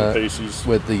 Average Minute pasties.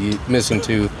 with the missing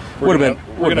tooth. We're Would gonna have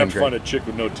we're been gonna have to great. find a chick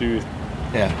with no tooth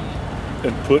Yeah.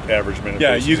 and put average minute.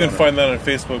 Yeah, faces you can on her. find that on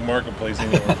Facebook Marketplace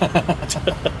anywhere.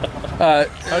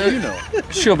 How do you know?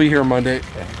 She'll be here Monday.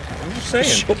 I'm just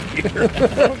saying.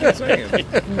 I'm just saying.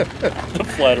 The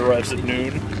flight arrives at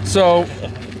noon. So,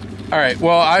 all right.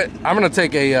 Well, I'm going to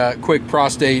take a quick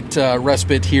prostate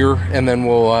respite here, and then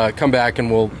we'll come back and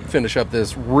we'll finish up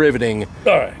this riveting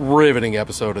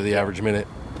episode of the Average Minute.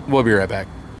 We'll be right back.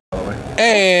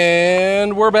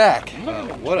 And we're back.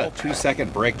 What a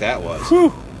 2-second break that was.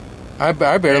 I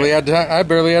barely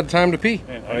had time to pee.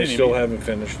 Man, I still haven't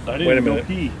finished. I didn't Wait a even go minute.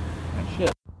 pee.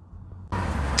 Shit.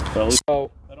 Fellas,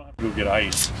 So, I don't have to go get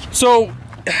ice. so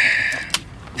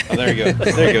Oh, there you go.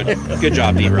 There you go. Good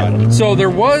job, D-Rod. So there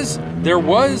was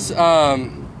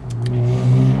kind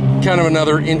of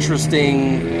another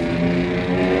interesting.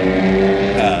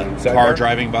 Car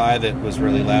driving by that was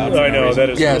really loud. I know that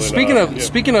is. Yeah, really speaking loud. of Yeah.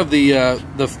 speaking of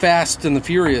the Fast and the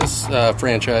Furious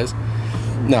franchise.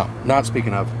 No, not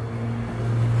speaking of.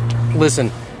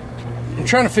 Listen, I'm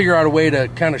trying to figure out a way to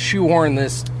kind of shoehorn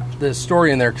this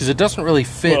story in there because it doesn't really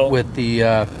fit Well- with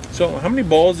the. So, how many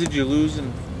balls did you lose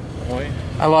in Hawaii?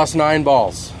 I lost 9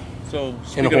 balls. So,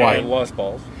 speaking Hawaii. of lost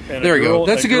balls, And There we go.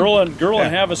 That's a good- girl in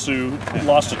Havasu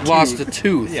lost a tooth. Lost a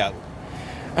tooth. Yeah.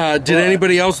 Did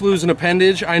anybody else lose an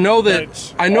appendage? I know That's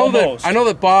that. almost. I know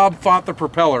that Bob fought the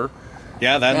propeller.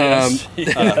 Yeah, that is.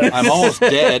 I'm almost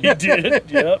dead. He did.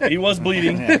 Yep, he was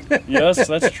bleeding. Yes,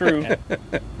 that's true.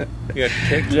 you got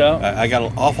kicked. Yeah. I got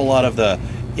an awful lot of the,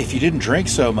 if you didn't drink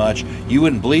so much, you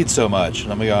wouldn't bleed so much.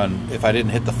 And I'm going, if I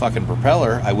didn't hit the fucking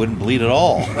propeller, I wouldn't bleed at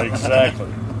all. Exactly.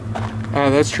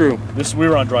 That's true. We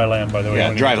were on dry land, by the way. Yeah,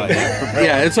 when dry he- land.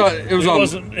 Yeah, it was It on.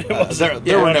 wasn't. It wasn't.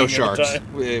 There were running no at the sharks.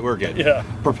 time. We're good. Yeah.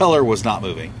 Propeller was not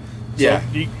moving. Yeah.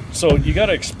 So you got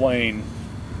to explain.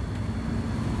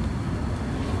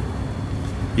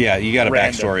 Yeah, you got to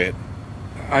Random. backstory it.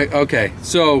 Okay.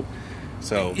 So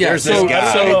So yeah. there's So this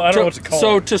guy. I don't know what to call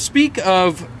so it.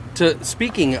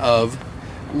 speaking of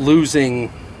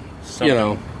losing,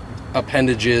 Something.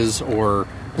 appendages or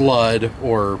blood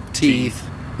or teeth,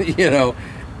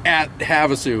 at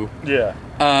Havasu. Yeah.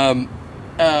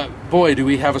 Boy, do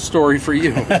we have a story for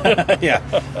you.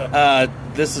 Yeah.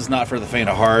 This is not for the faint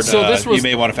of heart. So this was, you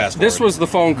may want to fast forward. This was the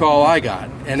phone call I got,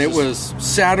 and it was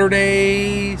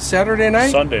Saturday night?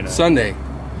 Sunday night. Sunday.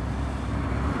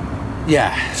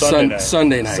 Yeah, Sunday night.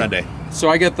 Sunday night. Sunday. So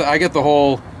I get the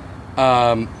whole,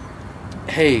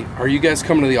 hey, are you guys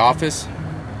coming to the office?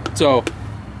 So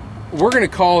we're gonna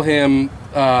call him.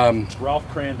 Ralph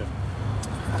Crandon.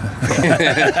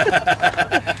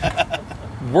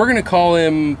 We're gonna call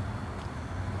him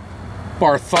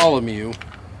Bartholomew.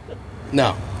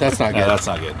 No, that's not No, good. that's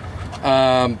not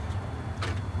good.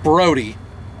 Brody.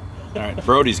 All right,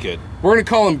 Brody's good. We're gonna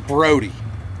call him Brody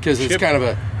because it's Chip. kind of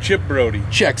a Chip Brody.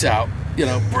 checks out.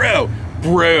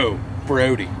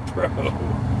 Brody.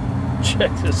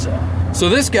 Check this out. So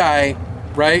this guy,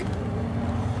 right?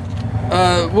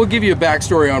 We'll give you a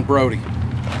backstory on Brody.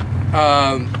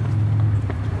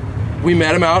 We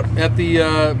met him out at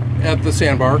the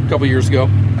sandbar a couple years ago.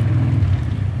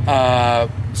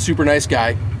 Super nice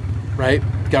guy, right?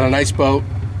 Got a nice boat,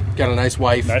 got a nice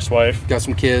wife, Nice wife. got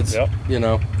some kids.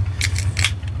 Yep.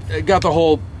 Got the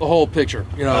whole picture.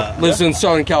 Lives in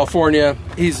Southern California.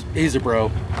 He's a bro.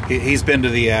 He's been to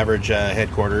the average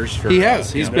headquarters for. He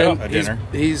has. He's been. a dinner.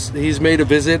 He's made a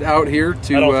visit out here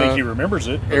to. I don't think he remembers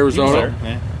it. but Arizona. he was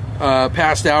there. Yeah.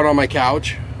 Passed out on my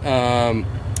couch.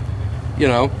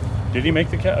 Did he make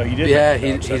the couch? Oh, he did. Yeah, make the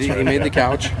couch. That's he right. made the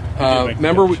couch. make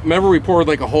the Remember we poured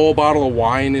like a whole bottle of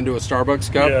wine into a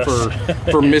Starbucks cup Yes.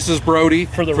 for Mrs. Brody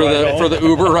For the ride home. for the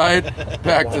Uber ride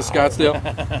back to Scottsdale.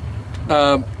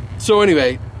 So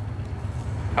anyway,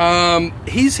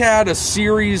 he's had a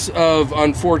series of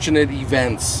unfortunate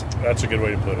events. That's a good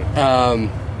way to put it.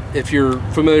 If you're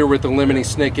familiar with the Lemony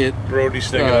Snicket, Brody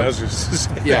Snicket. I was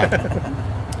just yeah,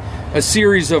 a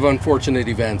series of unfortunate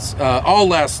events. All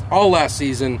last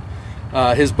season.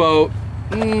 His boat,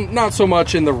 not so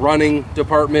much in the running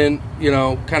department,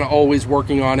 kind of always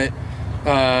working on it.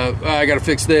 I got to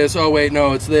fix this. Oh, wait,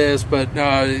 no, it's this. But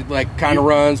kind of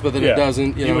runs, but then it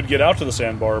doesn't. He would get out to the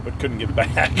sandbar, but couldn't get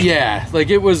back. Yeah,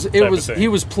 it was. thing. He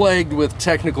was plagued with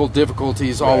technical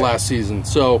difficulties all last season.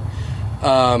 So,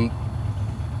 kind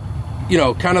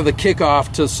of the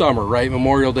kickoff to summer, right?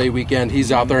 Memorial Day weekend.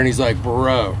 He's out there and he's like,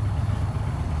 bro,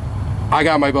 I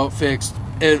got my boat fixed.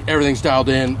 Everything's dialed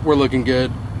in. We're looking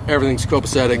good. Everything's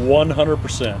copacetic.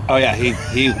 100%. Oh yeah,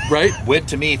 he Right? went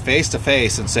to me face to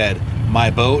face and said, "My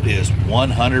boat is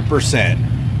 100%,"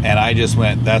 and I just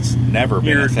went, "That's never been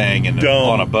You're a thing dumb.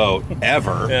 on a boat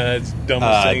ever." yeah, it's the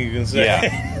dumbest thing you can say.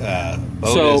 Yeah,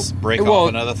 boat is break off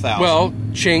another 1,000. Well,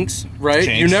 chinks, right?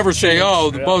 Chinks. You never say,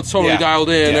 "Oh, the yeah. boat's totally Yeah. dialed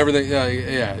in." Yeah. Everything,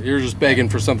 yeah. You're just begging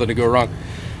for something to go wrong.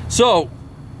 So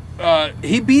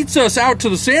he beats us out to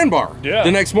the sandbar Yeah. the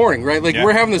next morning, right? Like Yeah.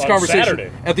 we're having this On conversation Saturday.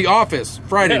 at the office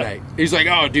Friday Yeah. night. He's like,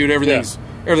 "Oh, dude, everything's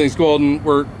golden.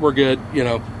 We're good,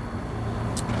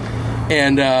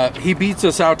 And he beats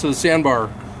us out to the sandbar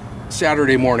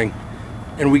Saturday morning,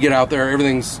 and we get out there.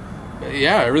 Everything's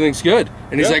good.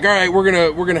 And he's Yeah. like, "All right,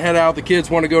 we're gonna head out. The kids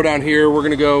want to go down here. We're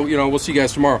gonna go. We'll see you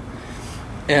guys tomorrow."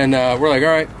 And we're like, "All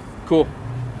right, cool,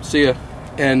 see ya."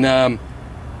 And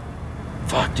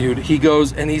fuck, dude, he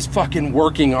goes and he's fucking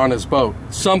working on his boat,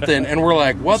 something, and we're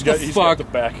like, "What the He's fuck? got the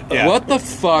back. Yeah. What the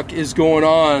fuck is going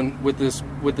on with this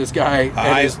guy?" And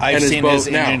I've seen boat his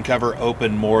now? engine cover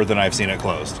open more than I've seen it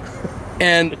closed.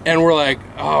 And we're like,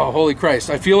 "Oh, holy Christ.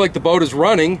 I feel like the boat is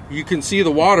running. You can see the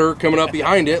water coming up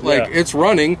behind it. Like, Yeah. it's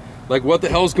running. Like, what the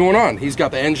hell's going on?" He's got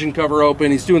the engine cover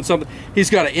open. He's doing something. He's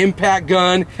got an impact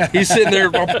gun. He's sitting there.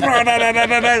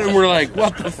 And we're like,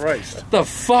 what Christ. the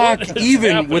fuck What is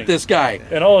even happening? with this guy?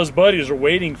 And all his buddies are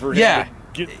waiting for him Yeah.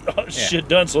 to get shit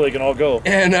done so they can all go.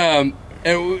 And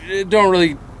we don't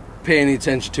really pay any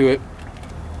attention to it.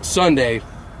 Sunday,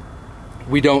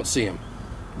 we don't see him,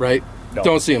 right? No.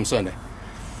 Don't see him Sunday.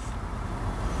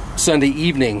 Sunday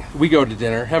evening, we go to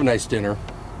dinner, have a nice dinner,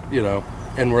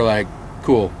 and we're like,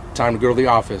 cool, time to go to the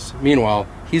office. Meanwhile,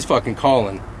 he's fucking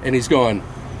calling, and he's going,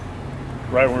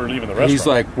 Right when we were leaving the restaurant. he's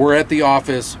like, "We're at the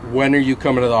office. When are you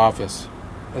coming to the office?"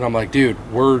 And I'm like, "Dude,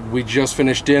 we just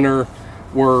finished dinner.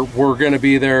 We're gonna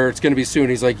be there. It's gonna be soon."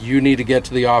 He's like, "You need to get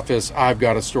to the office. I've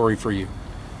got a story for you."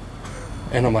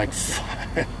 And I'm like,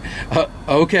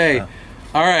 okay, all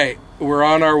right, we're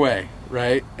on our way,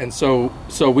 right? And so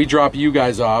we drop you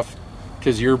guys off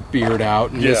because you're beard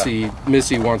out, and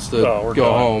Missy wants to go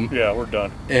done. home. Yeah, we're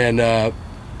done. And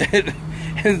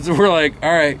and so we're like,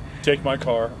 all right, Take my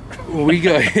car. we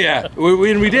go. Yeah,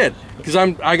 we did because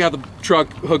I got the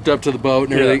truck hooked up to the boat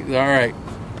and everything. All right,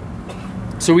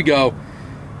 so we go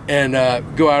and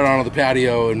go out onto the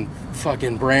patio, and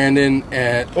fucking Brandon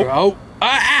and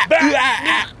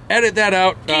edit that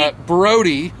out.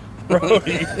 Brody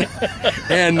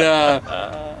and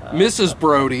Mrs.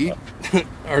 Brody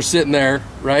are sitting there,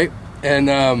 right?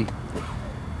 And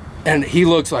he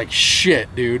looks like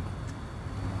shit, dude.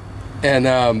 And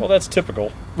Well, that's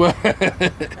typical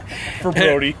for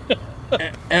Brody.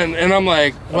 and I'm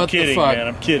like, what I'm kidding, the fuck? man.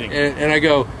 I'm kidding. And I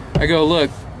go, look,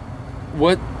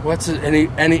 what's it?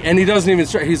 And he doesn't even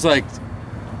start. He's like,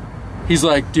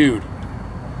 dude,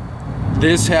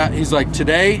 he's like,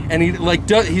 today, and he like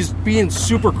he's being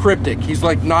super cryptic. He's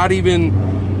like not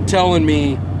even telling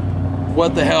me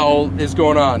what the hell is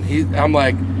going on. I'm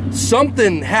like,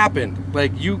 something happened,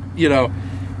 like you know.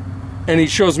 And he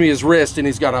shows me his wrist, and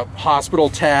he's got a hospital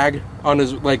tag on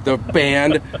his, like the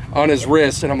band on his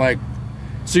wrist. And I'm like,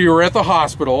 so you were at the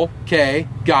hospital, okay,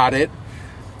 got it.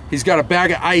 He's got a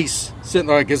bag of ice sitting,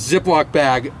 like a Ziploc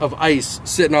bag of ice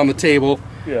sitting on the table.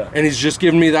 Yeah. And he's just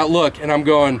giving me that look, and I'm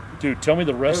going, Dude, tell me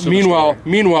the rest of the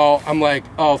Meanwhile, I'm like,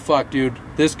 oh fuck, dude,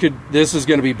 this is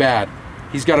gonna be bad.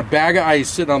 He's got a bag of ice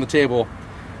sitting on the table.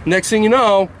 Next thing you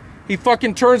know, he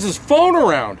fucking turns his phone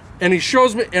around, and he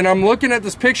shows me, and I'm looking at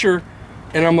this picture,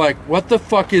 and I'm like, what the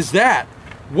fuck is that?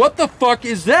 What the fuck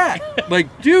is that?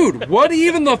 Like, dude, what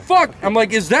even the fuck? I'm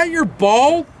like, is that your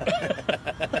ball?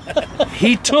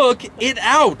 He took it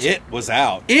out. It was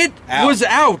out. It was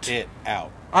out. It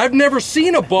out. I've never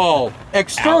seen a ball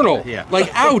external, Out, yeah.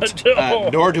 like out.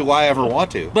 Nor do I ever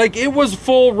want to. Like, it was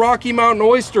full Rocky Mountain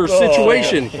oyster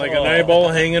situation. Like an eyeball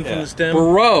hanging from the stem.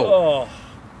 Bro. Oh,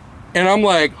 And I'm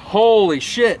like, holy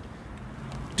shit.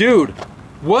 Dude,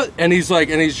 what? And he's like,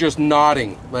 and he's just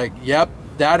nodding. Like, yep,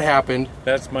 that happened.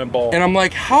 That's my ball. And I'm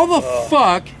like, how the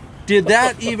fuck did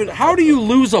that even, how do you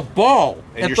lose a ball?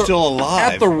 And you're still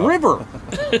alive. At the river.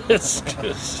 it's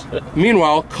just,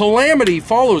 Meanwhile, calamity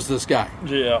follows this guy.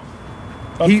 yeah.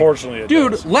 Unfortunately, it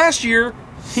Dude, does. last year,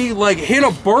 he like hit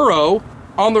a burro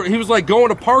he was like going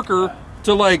to Parker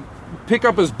to like pick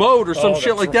up his boat or some Oh, shit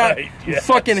that's like that. right, yes.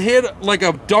 Fucking hit like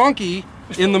a donkey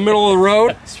in the middle of the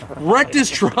road, wrecked his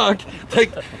truck.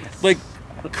 Like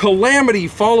calamity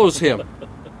follows him.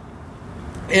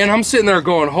 And I'm sitting there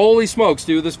going, holy smokes,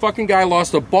 dude, this fucking guy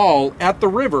lost a ball at the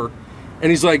river. And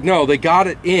he's like, no, they got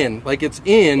it in. Like, it's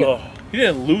in. Oh, He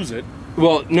didn't lose it.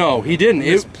 Well, no, he didn't.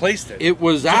 He misplaced it. It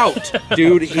was out,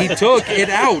 dude. He took it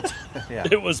out.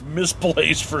 it was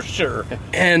misplaced for sure.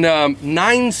 And 9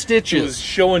 It was stitches.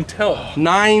 show and tell.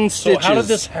 9 So stitches. how did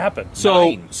this happen?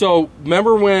 So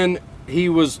remember when he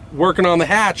was working on the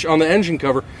hatch on the engine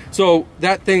cover? So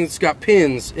that thing's got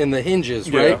pins in the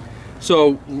hinges, right? Yeah.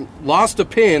 So lost a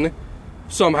pin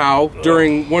somehow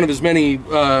during one of his many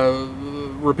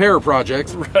repair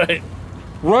projects. Right.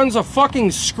 Runs a fucking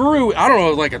screw. I don't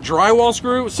know, like a drywall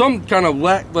screw, some kind of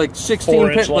like 16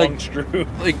 4-inch pin, long like screw.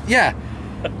 like yeah.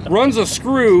 Runs a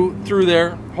screw through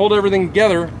there, hold everything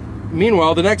together.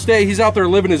 Meanwhile, the next day he's out there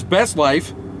living his best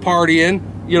life,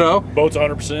 partying, you know. Boat's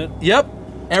 100%. Yep.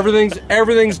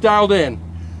 Everything's dialed in.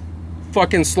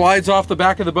 Fucking slides off the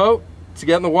back of the boat to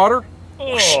get in the water.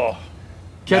 Oh,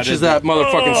 Catches Now, that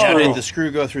motherfucking Now, screw. did the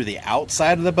screw go through the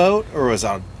outside of the boat, or was it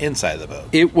on inside of the boat?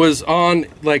 It was on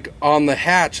the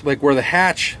hatch, like where the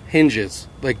hatch hinges.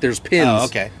 Like there's pins. Oh,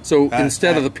 okay. So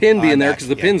instead of the pin being there because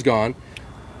the pin's gone,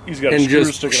 he's got a And screw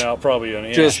just- sticking out probably on the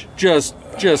edge.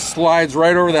 just slides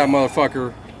right over that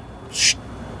motherfucker.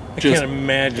 I can't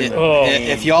imagine. Oh.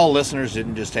 If y'all listeners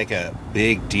didn't just take a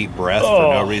big deep breath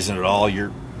for no reason at all,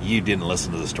 you didn't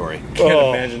listen to the story. Can't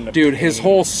Oh. imagine. The Dude, his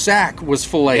whole sack was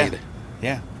filleted.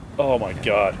 Yeah. Oh my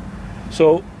god.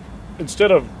 So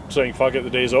instead of saying fuck it, the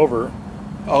day's over.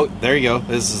 Oh, there you go.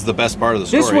 This is the best part of the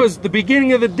story. This was the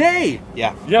beginning of the day.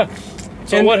 Yeah. Yeah.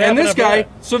 So and, what happened? and this after guy,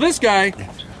 that? so this guy,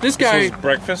 This was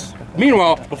breakfast.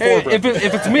 meanwhile, Before hey, if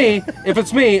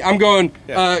it's me, I'm going.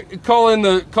 Call in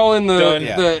the Done.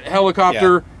 the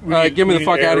helicopter. Get me the we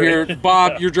fuck need out of air here, it.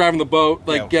 Bob. You're driving the boat.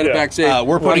 Like, get it Yeah. back safe.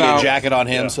 We're putting I'm a out. jacket on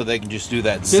him Yeah. so they can just do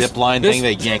that zip line this- thing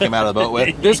they yank him out of the boat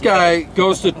with. This guy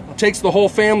takes the whole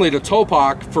family to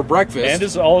Topak for breakfast,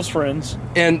 And all his friends.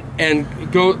 and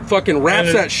go fucking wraps And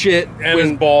his- that shit and with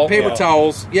his ball. paper Yeah.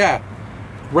 towels. Yeah,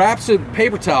 wraps it in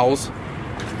paper towels.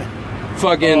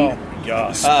 Fucking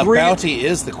gosh. Bounty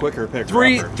is the quicker picker.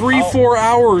 4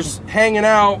 hours hanging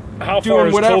out, How far doing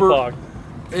is whatever. Topog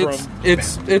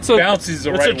It's a Bouncy's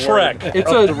the It's right a trek. word. it's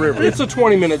up a the river. it's a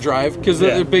 20-minute drive because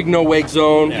the big no wake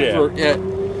zone. Yeah.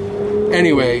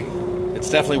 Anyway, It's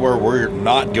definitely where we're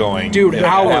not going. dude, if it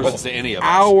hours, happens to any of us.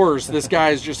 hours. This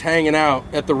guy's just hanging out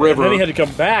at the And river. then he had to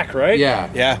come back, right? Yeah,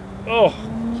 Yeah. Oh,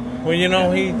 Well, you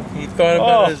know, he thought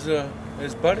about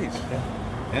his buddies.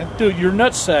 dude, your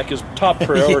nutsack is top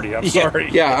priority. I'm Yeah. sorry.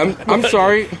 yeah. I'm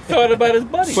sorry, Thought about his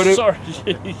buddies. but if, Sorry.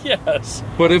 Yes.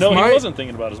 But if no, my- he wasn't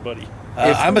thinking about his buddy.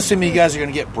 I'm assuming you guys are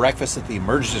going to get breakfast at the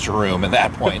emergency room at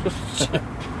that point.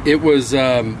 it was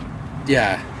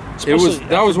yeah. It was Especially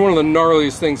that was one of the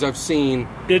gnarliest things I've seen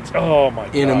It's oh my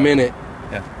god. in a minute.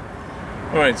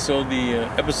 All right, so the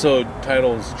episode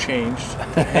title has changed.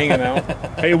 Hanging out.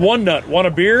 Hey, one nut, want a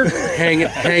beer? Hanging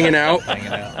out. Hanging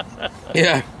out.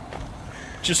 Yeah,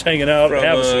 Just hanging out. From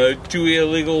Have a seat. 2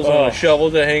 illegals on a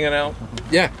shovel to hanging out.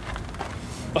 yeah,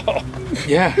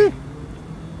 yeah.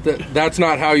 That's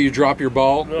not how you drop your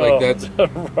ball. Like that's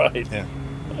right. Yeah.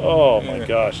 Oh my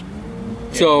gosh.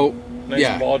 so. Nice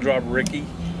Yeah, ball drop, Ricky.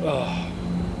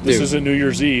 This Dude. isn't New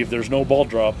Year's Eve. There's no ball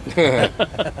drop.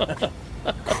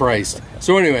 Christ.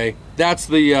 So anyway, that's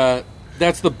the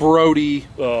Brody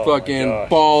Oh, my fucking gosh.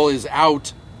 ball is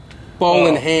out, ball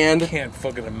in hand. Can't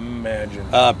fucking imagine.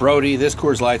 Brody, this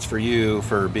Coors Light's for you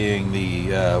for being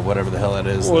the whatever the hell it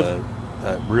is, Well,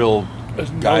 the real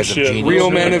guys of shit. genius.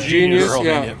 Real men of genius, Real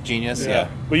yeah. men of genius, yeah.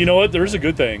 But you know what? There's a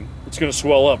good thing. It's going to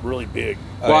swell up really big.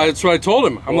 Well, that's what I told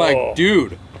him. I'm Oh. like,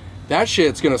 dude, that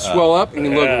shit's gonna swell up and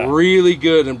you yeah. look really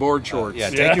good in board shorts. Yeah,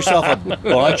 take yourself a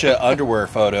bunch of underwear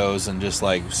photos and just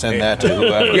like send that to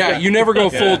whoever. Yeah, you never go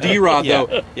full D-Rod Yeah.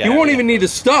 though. Yeah. You won't even need to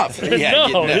stuff. Yeah,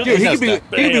 No, yeah, Dude, he no could be stuff.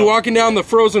 he could be walking down the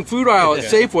frozen food aisle at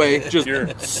Safeway, just Your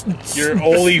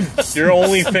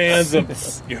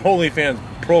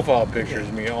OnlyFans profile pictures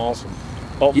would be awesome.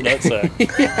 Oh,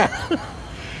 nutsack.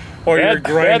 Or your Bad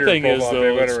grinder thing is, profile,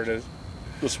 though, whatever it is.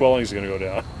 The swelling's going to go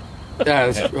down.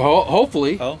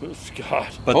 hopefully. Oh, God.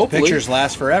 but Hopefully. the pictures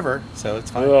last forever, so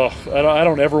it's fine. Ugh, I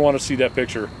don't ever want to see that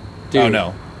picture. Dude, Oh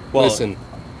no. Well, listen.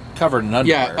 covered in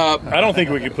underwear. Yeah, I don't think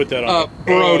we could put that on.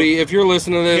 Brody, if you're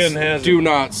listening to Ken has this, do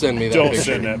not send me that Don't picture.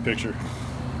 send that picture.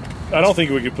 I don't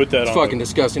think we could put that It's on. fucking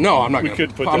disgusting. No, I'm not We gonna.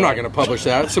 could put I'm that not on. gonna publish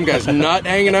that. Some guy's nut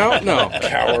hanging out. No,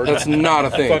 Coward. that's not a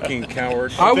thing. Fucking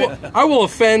coward. I will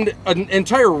offend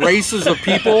entire races of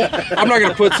people. I'm not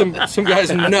gonna put some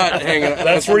guy's nut hanging out.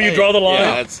 That's where you draw the line.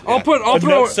 Yeah, that's- I'll A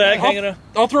throw nutsack hanging out?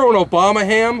 I'll throw an Obama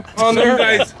ham on there,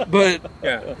 guys- but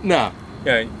Yeah. no.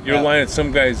 Yeah, you're lying at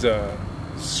some guy's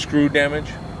screw damage.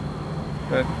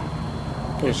 That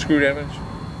little screw damage.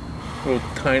 Little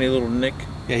tiny little nick.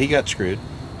 Yeah, he got screwed.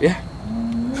 Yeah,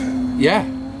 yeah.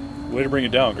 Way to bring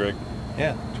it down, Greg.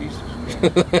 Yeah.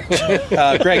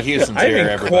 Jesus. Greg Houston's I here,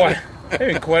 haven't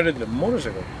everybody. quieted the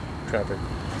motorcycle traffic.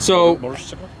 So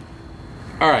Motorcycle?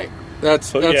 all right,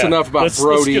 that's yeah, enough about let's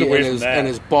Brody get away and from his that. and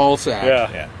his ball sack. Yeah.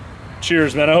 Yeah.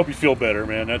 Cheers, man. I hope you feel better,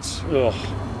 man. That's ugh.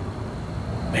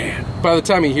 By the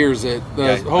time he hears it, Yeah,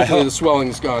 I hopefully hope- the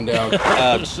swelling's gone down.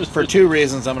 For two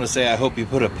reasons, I'm going to say I hope you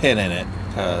put a pin in it,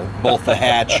 both the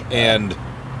hatch and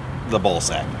the ball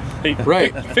sack. Hey,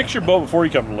 Right. Fix your boat before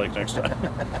you come to the lake next time.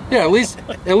 Yeah, at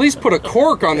least put a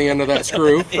cork on the end of that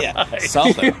screw. Yeah,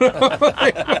 something.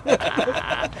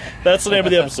 That's the name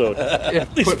of the episode. Yeah,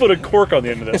 At least put a cork on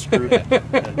the end of that screw.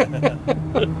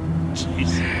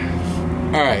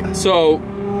 Jeez. all right, so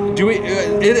do we?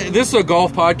 This is a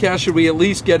golf podcast. Should we at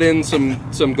least get in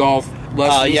some golf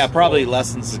lessons? Yeah, probably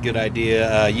lessons is a good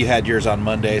idea. You had yours on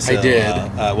Monday, so I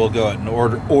did. We'll go in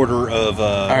order of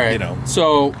All right. you know.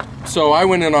 So I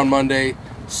went in on Monday,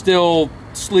 still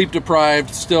sleep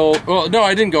deprived. Still, well, no,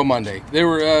 I didn't go Monday. We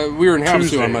were in Havasu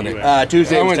Tuesday, on Monday. you went.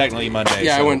 Tuesday I was went- technically Monday.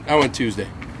 Yeah, so. I went Tuesday.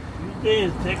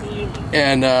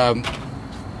 And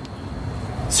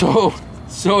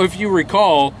so if you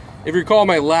recall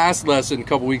my last lesson a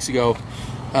couple weeks ago,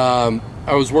 I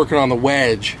was working on the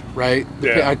wedge, right?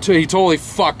 Yeah. He totally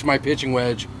fucked my pitching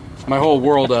wedge, my whole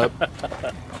world up.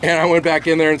 And I went back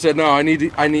in there and said, no,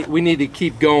 we need to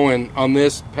keep going on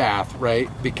this path, right?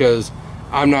 Because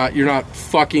you're not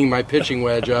fucking my pitching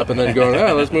wedge up and then going,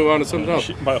 oh, let's move on to something else.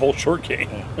 My whole short game.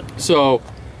 So,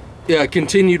 yeah,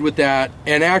 continued with that,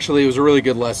 and actually, it was a really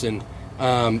good lesson.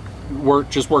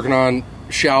 Working on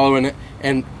shallow,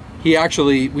 and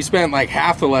we spent like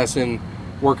half the lesson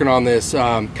working on this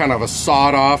kind of a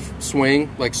sawed-off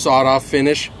swing, like sawed-off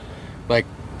finish, like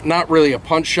not really a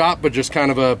punch shot, but just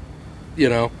kind of a,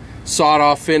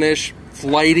 sawed-off finish,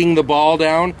 flighting the ball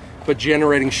down, but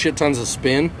generating shit tons of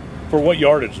spin. For what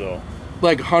yardage, though?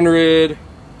 Like 100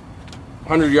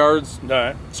 100 yards, All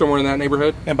right. somewhere in that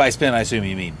neighborhood. And by spin, I assume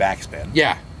you mean backspin.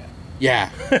 Yeah.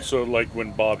 So like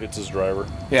when Bob hits his driver.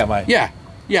 Yeah, my. Yeah.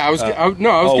 I was Oh,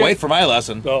 getting, wait for my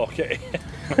lesson. Oh, okay.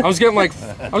 I was getting like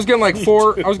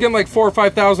 4 or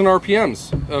 5,000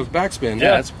 RPMs of backspin.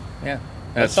 Yeah.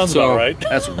 That Sounds So- about right.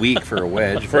 That's weak for a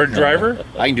wedge. For a driver?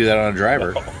 I can do that on a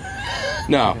driver.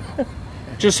 No,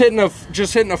 just hitting a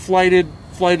flighted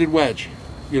wedge,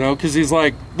 because he's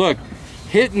like, look,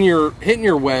 hitting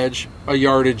your wedge a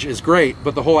yardage is great,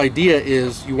 but the whole idea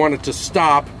is you want it to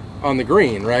stop on the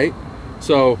green, right?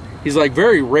 So he's like,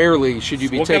 very rarely should you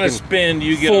be What taking kind of spin do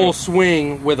you get? full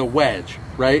swing with a wedge,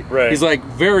 right? Right. He's like,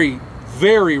 very,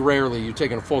 very rarely you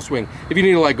taking a full swing. If you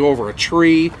need to like go over a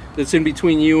tree that's in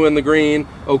between you and the green,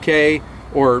 okay,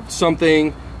 or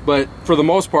something, but for the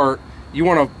most part, you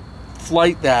want to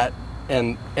flight that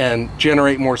and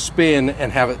generate more spin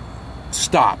and have it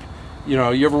stop. You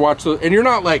ever watch and you're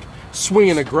not like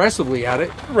swinging aggressively at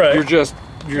it. Right. You're just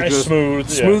Nice smooth,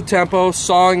 yeah. tempo,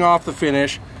 sawing off the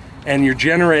finish, and you're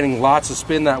generating lots of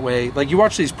spin that way. Like you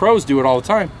watch these pros do it all the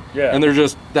time. Yeah. And they're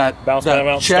just that Bounce that down,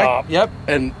 bounce, check, stop. Yep.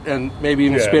 And maybe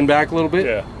even Yeah. spin back a little bit.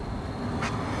 Yeah.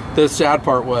 The sad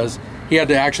part was he had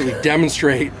to actually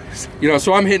demonstrate.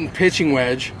 So I'm hitting pitching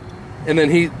wedge, and then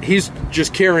he's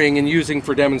just carrying and using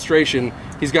for demonstration.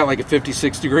 He's got like a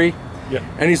 56 degree. Yeah.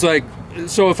 And he's like,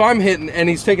 so if I'm hitting, and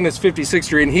he's taking his 56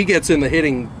 degree, and he gets in the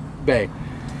hitting bay,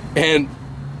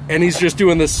 and he's just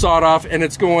doing this sawed off, and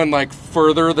it's going like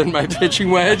further than my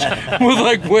pitching wedge with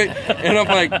like wait, and I'm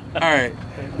like, all right,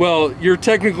 well, you're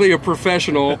technically a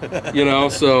professional,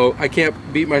 so I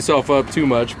can't beat myself up too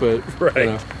much, but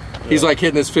Right. He's like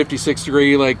hitting his 56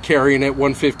 degree, like carrying it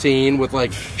 115 with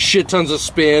like shit tons of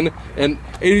spin, and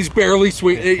he's barely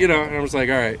swinging, And I was like,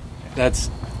 all right,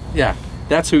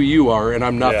 that's who you are, and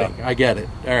I'm nothing. Yeah. I get it.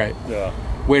 All right, Yeah.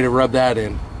 way to rub that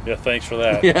in. Yeah. Thanks for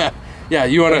that. Yeah.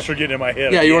 You want Thanks for to? getting in my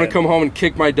head. Yeah, you want to again. come home and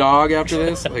kick my dog after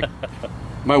this? Like,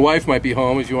 my wife might be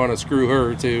home if you want to screw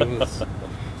her too. That's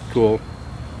cool.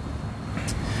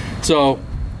 So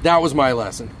that was my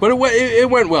lesson, but it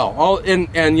went well.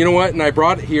 And you know what? And I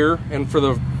brought it here, and for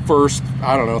the first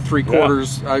 3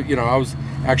 quarters, I was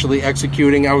actually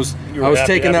executing. I was You were happy,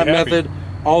 taking that happy. method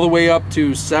all the way up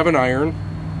to 7 iron,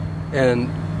 and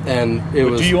it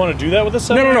was. Do you want to do that with a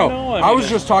 7? No. I was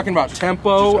just talking about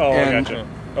tempo I and gotcha.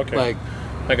 Okay. like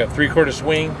Like a 3/4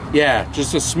 swing.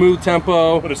 just a smooth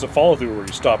tempo. But it's a follow through where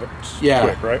you stop it Yeah.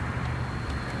 quick, right?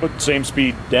 But same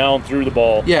speed down through the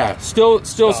ball. Yeah, still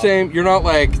same. You're not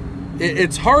like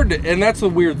it's hard to, and that's the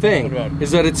weird thing What about-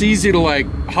 is that it's easy to like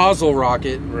hosel rock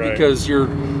it Right. because you're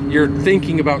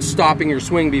thinking about stopping your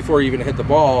swing before you even hit the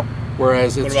ball,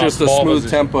 whereas it's about just a ball smooth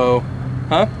position? tempo,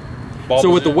 huh? Ball So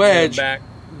with the position, wedge, back.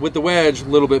 a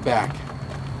little bit back.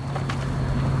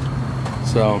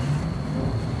 So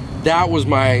that was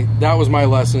my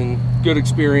lesson. Good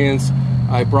experience.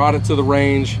 I brought it to the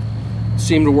range.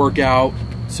 Seemed to work out.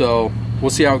 So we'll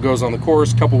see how it goes on the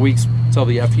course. Couple weeks till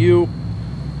the FU.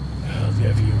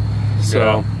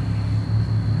 So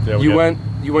Yeah, we you got-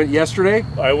 went yesterday.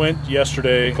 I went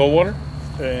yesterday, Cold water?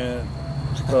 and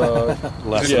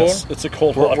Lesson. yes, it's a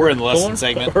cold We're water. in the lesson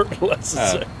segment. Lesson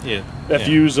segment. Yeah.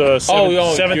 FU's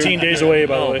 17 you're- days away,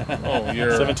 by the way. Oh,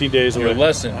 you're 17 days your away.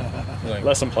 lesson. Like,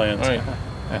 Lesson plans. all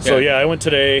right. So yeah, I went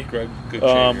today. Greg, good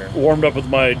shave here. Warmed up with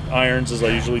my irons as I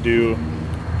usually do.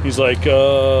 He's like,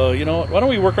 why don't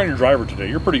we work on your driver today?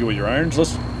 You're pretty good with your irons.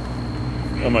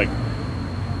 I'm like,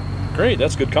 great,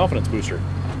 that's a good confidence booster.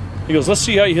 He goes, let's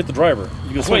see how you hit the driver.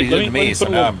 He goes, That's what wait, he let did to me me, so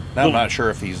put a now, little- now I'm not sure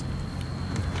if he's...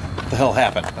 What the hell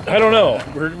happened? I don't know.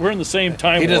 We're in the same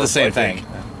time. He did the warp, same I think. thing.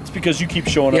 It's because you keep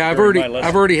showing up. Yeah, I've during already my lesson.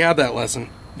 I've already had that lesson.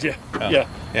 Yeah,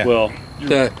 yeah.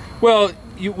 Well,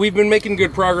 We've been making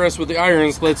good progress with the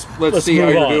irons. Let's see how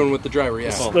move you're on. doing with the driver.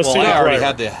 Yeah. Let's see I the already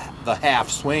driver. had the half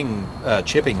swing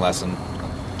chipping lesson.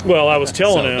 Well, I was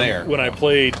telling So him there. when I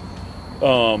played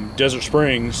Desert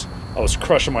Springs, I was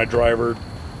crushing my driver,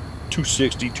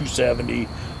 260, 270.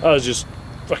 I was just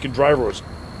fucking driver was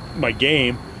my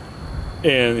game.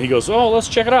 And he goes, "Oh, let's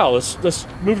check it out. Let's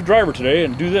move the driver today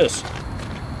and do this."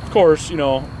 Of course, in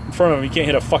front of him, you can't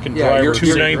hit a fucking Yeah, driver. you're, to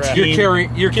save you're, your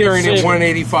ass. you're carrying it save-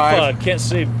 185. Fuck, can't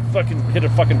hit a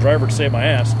fucking driver to save my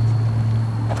ass.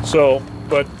 So,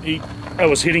 but I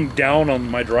was hitting down on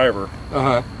my driver.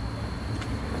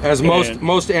 As And-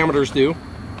 most amateurs do.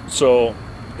 So,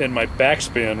 and my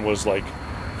backspin was like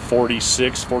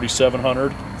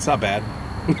 4,700. It's not bad.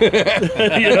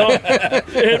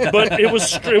 But it was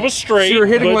straight. So you're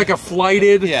hitting but- like a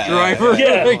flighted Yeah, driver.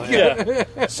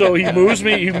 yeah. So he moves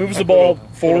the ball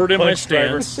forward in my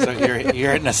stance. So you're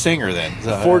hitting a singer then.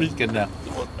 So 40 good enough.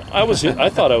 I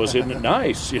thought I was hitting it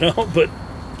nice, but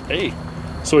hey,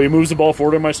 So he moves the ball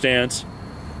forward in my stance,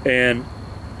 and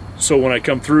so when I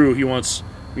come through, he wants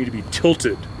me to be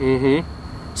tilted.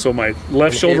 Mm-hmm. So my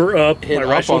left shoulder up, hit my up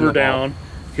right on shoulder the ball. down,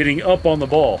 hitting up on the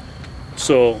ball.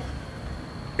 So,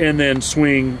 and then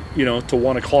swing, to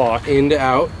 1 o'clock. Into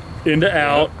out. Into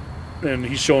out. And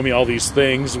he's showing me all these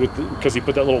things because he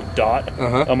put that little dot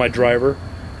on my driver.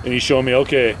 And he's showing me,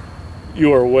 okay,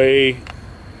 you are way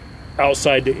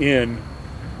outside to in,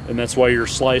 and that's why you're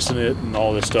slicing it and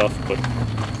all this stuff. But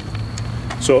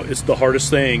so it's the hardest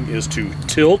thing is to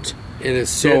tilt, It is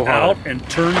so get hard. out, and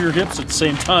turn your hips at the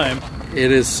same time.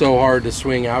 It is so hard to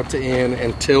swing out to in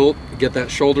and tilt, get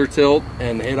that shoulder tilt,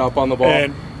 and hit up on the ball.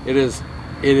 And it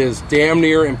is damn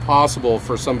near impossible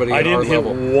for somebody I at our didn't hit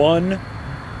level. one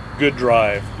good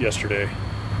drive yesterday,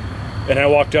 and I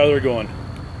walked out of there going,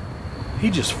 he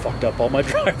just fucked up all my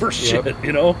driver shit,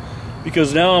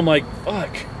 because now I'm like, fuck.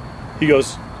 He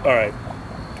goes, all right,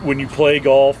 when you play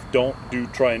golf, don't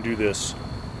try and do this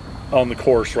on the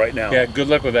course right now. Yeah, good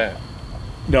luck with that.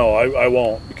 No, I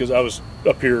won't, because I was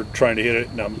up here trying to hit it,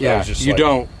 and I was just you like,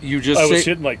 don't. You just I was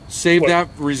hitting like save what, that,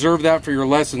 reserve that for your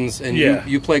lessons, and Yeah.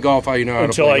 you play golf how you know how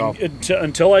until to play golf.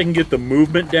 until I can get the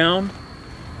movement down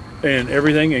and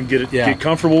everything and get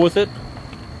comfortable with it.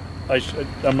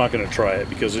 I'm not going to try it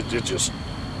because it just.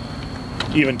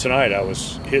 Even tonight, I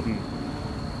was hitting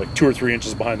like 2 or 3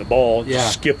 inches behind the ball,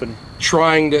 just skipping,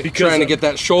 trying to get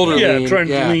that shoulder lean. trying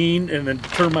to lean and then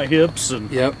turn my hips,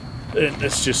 and Yep, and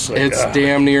it's just like it's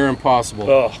damn near impossible.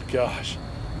 Oh gosh,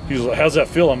 he was like, "How's that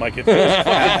feel?" I'm like, "It feels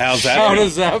fucking, How's that? How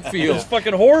does that feel? it's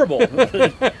fucking horrible."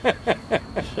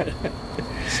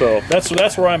 So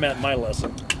that's where I'm at in my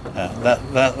lesson.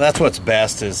 That's what's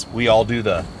best is we all do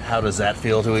the how does that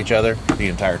feel to each other the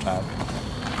entire time.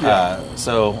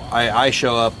 So I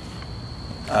show up,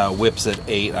 whips at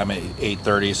 8. I'm at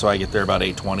 8:30, so I get there about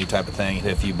 8:20 type of thing,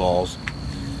 hit a few balls.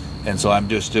 And so I'm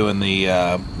just doing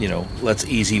the, let's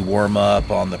easy warm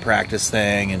up on the practice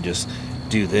thing and just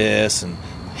do this and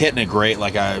hitting it great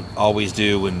like I always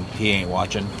do when he ain't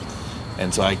watching.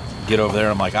 And so I get over there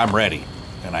and I'm like, I'm ready.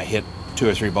 And I hit 2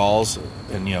 or 3 balls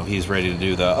and, he's ready to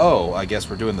do I guess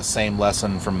we're doing the same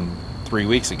lesson from 3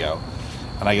 weeks ago.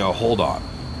 And I go, hold on.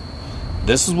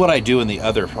 This is what I do in the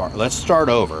other part. Let's start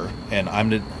over. And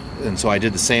so I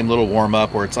did the same little warm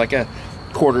up where it's like a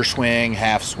quarter swing,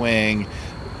 half swing,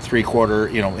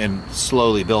 3/4, and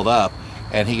slowly build up.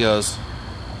 And he goes,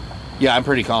 yeah, I'm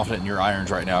pretty confident in your irons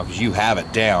right now because you have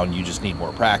it down. You just need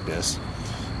more practice.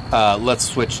 Let's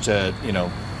switch to,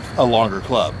 a longer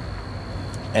club.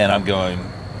 And I'm going,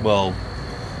 well,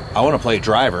 I want to play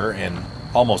driver, and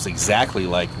almost exactly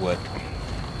like what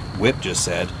Whip just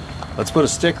said. Let's put a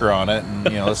sticker on it, and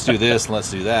let's do this and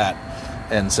let's do that.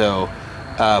 And so,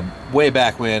 way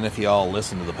back when, if you all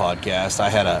listened to the podcast, I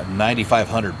had a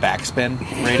 9,500 backspin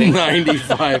rating.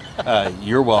 95.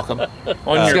 You're welcome.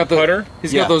 On your putter?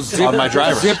 He's got those on my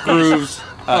driver. zip grooves.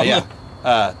 Yeah.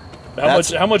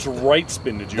 How much right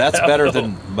spin did you? That's have, better though?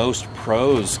 than most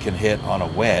pros can hit on a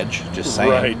wedge. Just saying.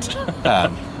 Right.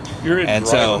 You're in And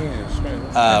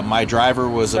driver. so, my driver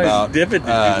was What size about divot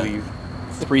did you leave?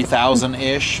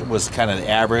 3,000-ish was kind of the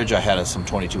average. I had some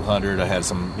 2,200. I had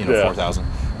some, Yeah. 4,000.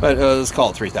 But let's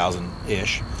call it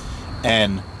 3,000-ish.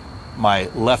 And my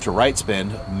left to right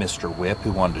spin, Mr. Whip,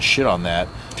 who wanted to shit on that,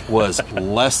 was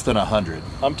less than 100.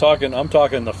 I'm talking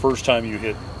the first time you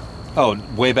hit. Oh,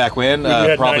 way back when? You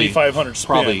had Probably 9,500 spin.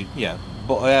 Probably, yeah.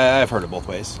 I've heard it both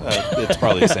ways. It's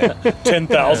probably the same.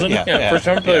 10,000. Yeah. First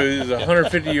time I played, it was a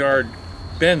 150-yard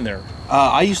bend there.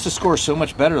 I used to score so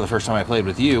much better the first time I played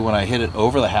with you when I hit it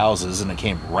over the houses and it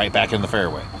came right back in the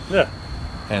fairway. Yeah.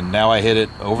 And now I hit it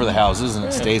over the houses and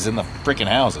it stays in the freaking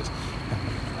houses.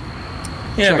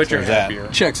 Yeah, but Checks you're out. That. happier.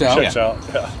 Checks out. Checks out.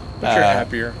 Yeah. But you're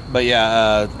happier. But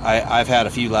yeah, I've had a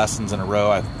few lessons in a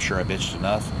row. I'm sure I bitched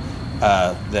enough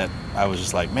that I was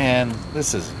just like, man,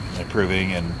 this is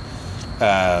improving. And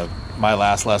my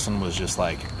last lesson was just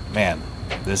like, man,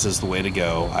 this is the way to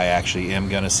go. I actually am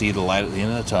going to see the light at the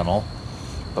end of the tunnel.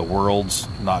 The world's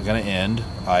not going to end.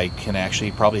 I can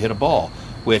actually probably hit a ball,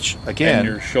 which, again, And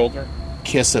your shoulder.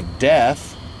 kiss of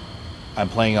death. I'm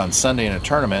playing on Sunday in a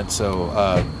tournament, so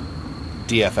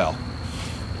DFL.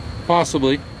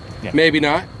 Possibly. Yeah. Maybe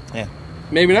not. Yeah.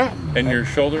 Maybe not. And your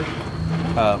shoulder.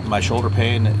 My shoulder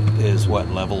pain is what,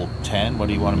 level 10? What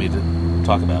do you want me to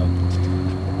talk about?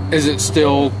 Is it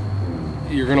still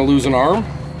you're going to lose an arm?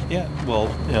 Yeah, well,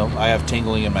 I have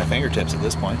tingling in my fingertips at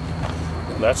this point.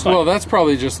 That's not. Well, that's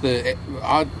probably just the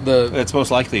It's most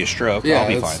likely a stroke. yeah, I'll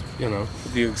be it's, fine.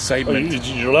 The excitement. It's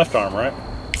your left arm, right?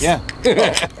 Yeah,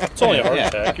 It's only a heart Yeah.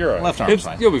 attack. You're all right. left arm's it's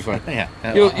fine. You'll be fine. Yeah,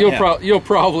 you'll yeah.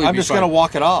 probably I'm be just fine. gonna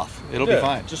walk it off. It'll be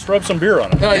fine. Just rub some beer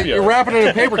on it. You wrap it in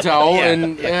a paper towel Yeah.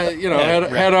 and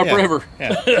head upriver.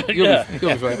 Yeah. You'll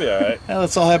be fine. It'll be all right. Well,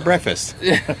 let's all have breakfast.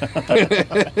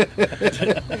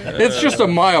 It's just a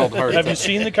mild heart Have you attack.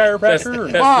 seen the chiropractor?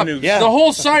 or- Bob, the new- Yeah. the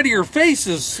whole side of your face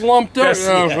is slumped up.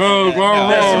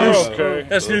 That's- Okay.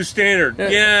 That's new standard.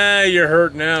 Yeah, you're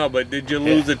hurt now, but did you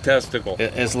lose a testicle?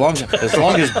 As long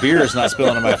as beer is not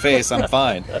spilling in my face, I'm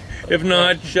fine. If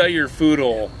not, shut your food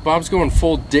hole. Bob's going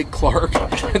full Dick Clark.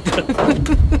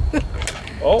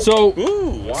 Oh, So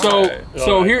Ooh, why?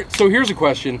 so here's a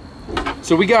question.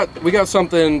 So we got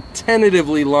something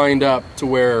tentatively lined up to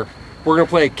where we're gonna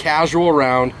play a casual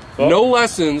round. Oh. No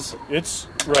lessons, it's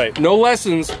right.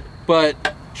 but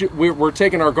we're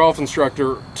taking our golf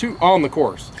instructor on the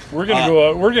course. We're gonna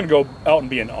go. We're gonna go out and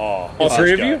be in awe. All This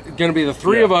three of guy. you? Gonna be the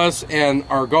three Yeah. of us and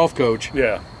our golf coach.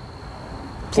 Yeah.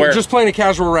 Where? Just playing a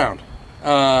casual round.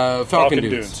 Falcon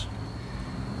Dunes.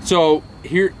 So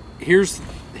here's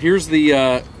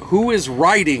the who is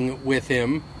riding with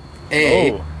him,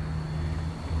 A, Oh.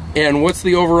 and what's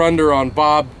the over under on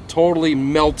Bob totally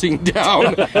melting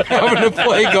down having to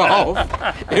play golf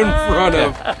in front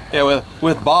of. Yeah,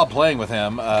 with Bob playing with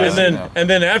him. And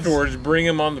then afterwards, bring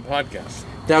him on the podcast.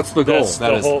 That's the goal. That's That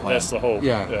the is the whole. plan. That's the hope.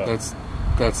 Yeah, that's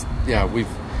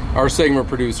our segment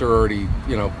producer already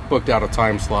booked out a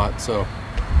time slot, so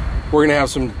we're gonna have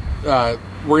some. We're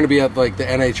gonna be at like the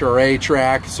NHRA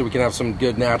track, so we can have some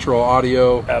good natural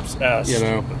audio. Abs. Yeah.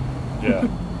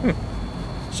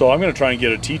 So I'm gonna try and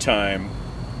get a tee time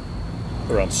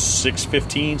around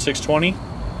 6:15, 6:20.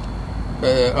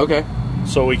 Okay.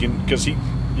 So we can, because he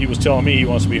was telling me he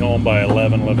wants to be home by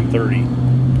 11:30.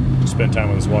 Spend time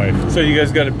with his wife. So you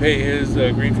guys got to pay his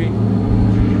green fee?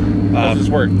 How does this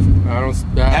work?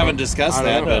 haven't discussed I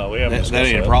don't that, know. No, but we haven't that discussed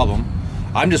ain't a that. problem.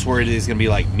 I'm just worried he's going to be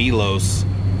like Milos.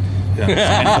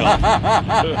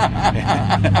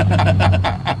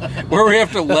 Where we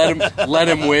have to let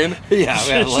him win. Yeah,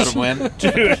 we have to let him win.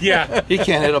 Dude, Yeah. He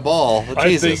can't hit a ball. I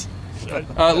Jesus. think-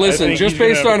 Listen, think just he's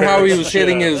gonna based on how he embarrass was the shit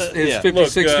hitting out his, of his Yeah.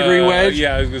 56 Look, degree wedge,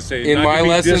 Yeah, I was going to say, in not my to be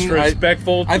lesson,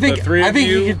 disrespectful to I think the three of he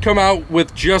you. could come out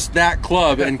with just that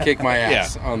club and kick my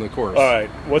ass on the course. all right.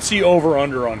 What's the over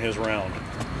under on his round?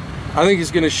 I think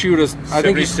he's going to shoot us. I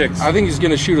think he's 76.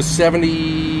 going to shoot a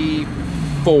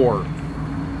 74.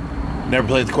 Never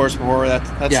played the course before.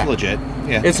 That's Yeah. legit.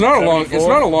 Yeah. It's not a long. It's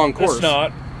 74? not a long course. It's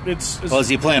not. It's Well, is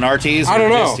he playing RTs or I don't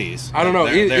know. just tees? I don't know.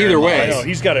 Therein Either way. I lies. know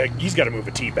he's got to move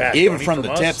a tee back. Even don't he, from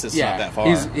the us? tips, it's Yeah, not that far.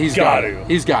 he's got Got it. to.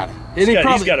 He's got it. And He's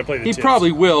probably gotta play the he tips.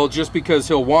 probably will just because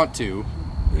he'll want to.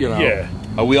 Yeah.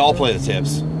 We all play the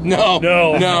tips. No.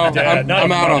 No. Dad, not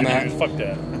I'm out on mine, that. dude. Fuck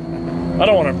that. I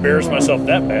don't want to embarrass myself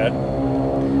that bad.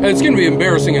 It's going to be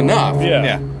embarrassing enough.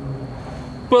 Yeah.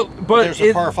 But There's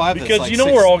a par 5 that's Because like you know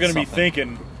 6 we're all going to be something.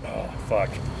 thinking, oh fuck,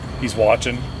 he's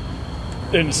watching,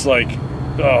 and it's like,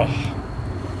 oh,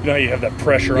 you know how you have that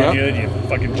pressure on you, and you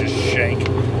fucking just shank.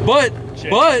 But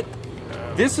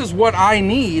this is what I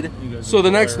need. So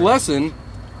the next lesson,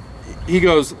 he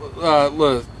goes,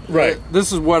 look, Right.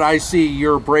 This is what I see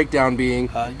your breakdown being.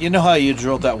 You know how you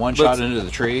drilled that one Let's- shot into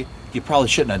the tree? You probably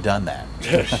shouldn't have done that.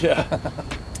 Yeah.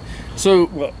 So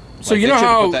Well, so like you they know should've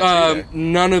how put that tree there.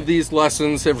 none of these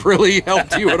lessons have really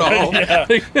helped you at all.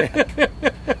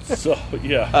 So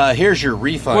yeah. Here's your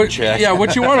refund What, check. yeah,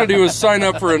 what you want to do is sign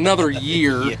up for another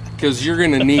year Yeah. because you're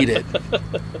going to need it.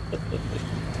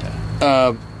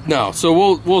 No,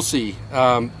 so we'll see.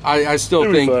 I still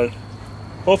It'll be think fun.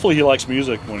 Hopefully he likes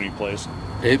music when he plays.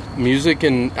 music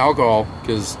and alcohol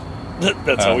because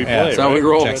That's how we yeah, play. that's how we right?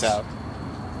 roll. Checks out.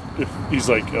 If he's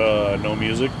like, no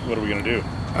music, what are we gonna do?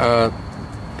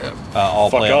 I'll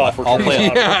Fuck play off. I'll play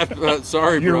Yeah,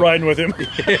 sorry, You're bro. riding with him.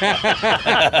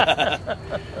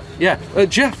 Yeah,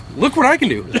 Jeff, look what I can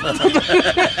do.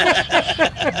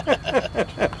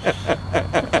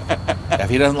 If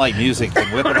he doesn't like music,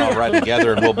 then whip it all right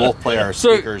together, and we'll both play our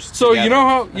So, speakers. so together.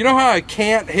 you know how I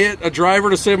can't hit a driver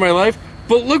to save my life,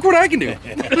 but look what I can do.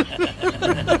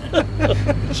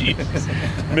 Jesus.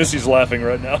 Missy's laughing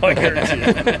right now. I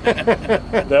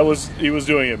guarantee you. He was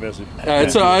doing it, Missy.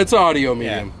 It's an audio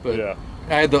medium, but Yeah.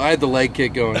 I had the leg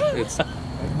kick going. It's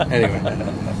anyway.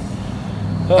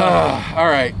 All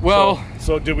right. Well,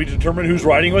 So did we determine who's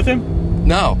riding with him?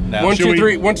 no. No. 1, Should 2, we-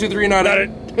 3. 1, 2, 3. Not Got it.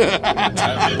 it.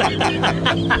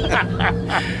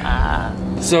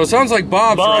 So it sounds like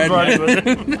Bob's Bob's riding.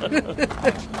 riding with him.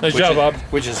 Nice job, Bob.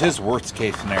 Which is his worst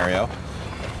case scenario.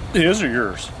 His or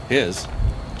yours? His.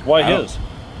 Why Oh. his?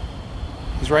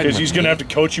 He's riding. Because he's going to have to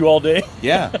coach you all day?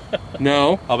 Yeah.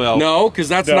 No, I'll- no, because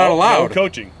that's No, not allowed. No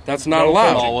coaching. That's not No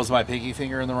allowed. Oh, was my pinky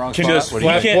finger in the wrong Can spot? just What do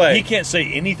you flat think? play. He can't say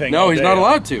anything. No, all he's day. not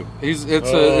allowed to. It's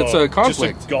a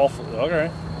conflict. Just a golf. Okay.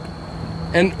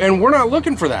 And we're not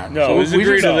looking for that. No, So we who's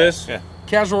agreed to just- this? Yeah.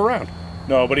 Casual round.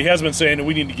 No, but he has been saying that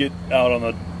we need to get out on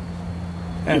the,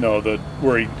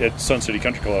 at Sun City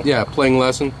Country Club. Yeah, playing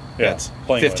lesson. Yeah, it's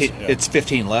playing 15. lesson, yeah. It's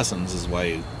 15 lessons is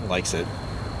why he likes it.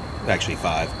 Actually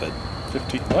 5, but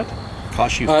 15. What?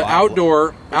 costs you 5.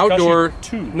 Outdoor. costs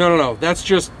you 2. No. That's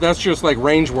just like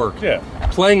range work. Yeah.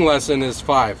 Playing lesson is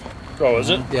 5. Oh, is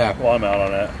it? Yeah. Well, I'm out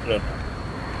on that.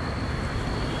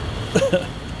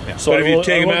 Yeah. So But if I you will-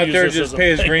 take I him will out use there, this just as a pay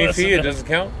his playing green lesson fee, it now. doesn't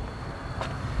count?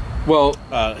 Well,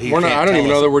 He we're not. can't I don't even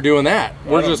tell know us. that we're doing that.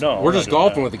 We're just we're we're not just doing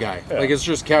golfing that. with the guy. Yeah. Like it's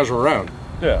just casual round.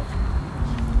 Yeah.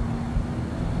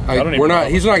 don't even We're know not. how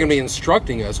He's much not going to be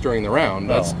instructing us during the round.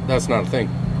 No. That's not a thing.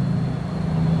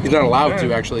 He's not allowed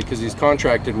to actually because he's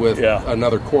contracted with Yeah.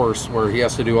 another course where he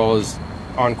has to do all his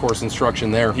on-course instruction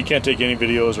there. He can't take any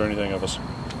videos or anything of us.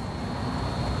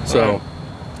 So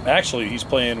Actually, he's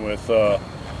playing with.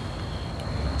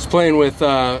 he's playing with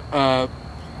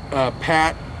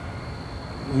Pat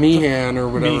Meehan or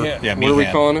whatever. Meehan. Yeah, What are we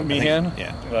Meehan. calling him? I think- Meehan?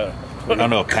 Yeah. I I don't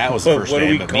know if Pat was the first What are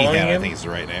name, we but calling Meehan I him? think is the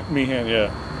right name. Meehan, yeah.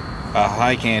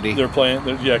 Hi, Candy. They're playing.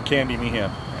 Candy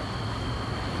Meehan.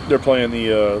 They're playing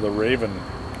the Raven.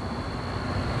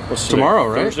 What's today? Tomorrow,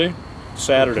 right? Thursday?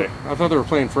 Saturday. I thought they were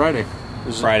playing Friday.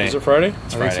 Is Friday. Is it Friday?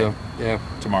 It's I Friday. think so. Yeah.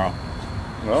 Tomorrow.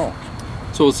 No.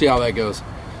 So we'll see how that goes.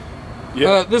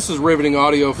 Yeah. This is riveting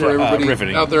audio for Yeah, everybody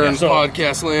riveting. out there in Yeah. So-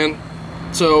 podcast land.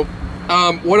 So,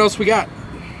 what else we got?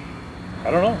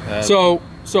 I don't know.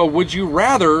 So would you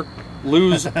rather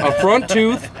lose a front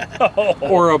tooth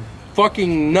or a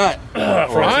fucking nut?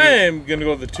 I'm going to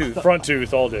go with the tooth. Front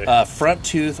tooth all day. Front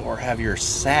tooth or have your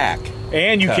sack.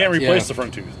 And you cut. can't replace Yeah. the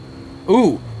front tooth.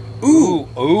 Ooh. Ooh.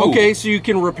 Okay, so you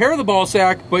can repair the ball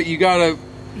sack, but you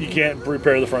You can't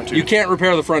repair the front tooth. can't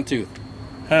repair the front tooth.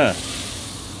 Huh.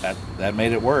 That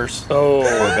made it worse. Oh. Or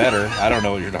better. I don't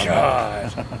know what you're talking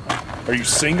about. God. Are you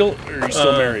single or are you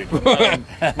still married?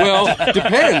 Well,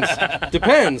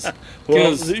 depends. Well,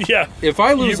 Because yeah. if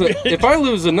I lose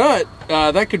a nut,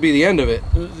 that could be the end of it.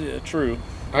 Yeah, true.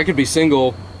 I could be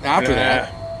single after Nah.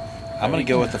 that. I'm going to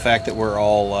go with the fact that we're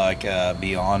all like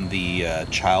beyond the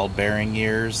childbearing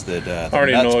years. That the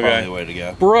Already nut's know a probably guy. the way to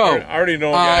go. Bro, I already know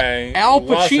a guy. Al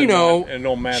lost a Pacino nut, and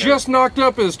no matter. just knocked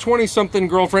up his 20-something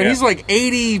girlfriend. Yeah. He's like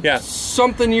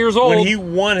 80-something years old. When he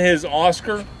won his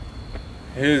Oscar,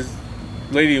 his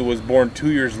lady was born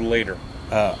 2 years later.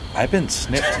 I've been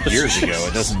snipped years ago.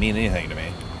 It doesn't mean anything to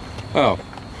me. Oh.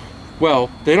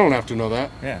 Well, they don't have to know that.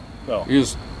 Yeah. No. You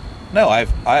just, No,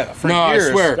 for no, years.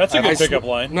 I swear. That's a good I pickup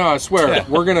line. No, I swear. Yeah.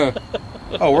 We're going to...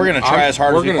 Oh, we're going to try as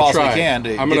hard as we possibly try. can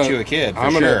to I'm get gonna- you a kid, for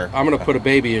I'm gonna, sure. I'm going to put a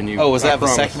baby in you. Oh, was I that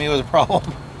promise. vasectomy was a problem?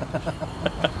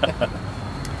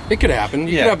 It could happen.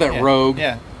 You Yeah, could have that yeah, rogue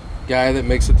Yeah. guy that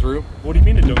makes it through. What do you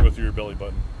mean it don't go through your belly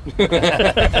button?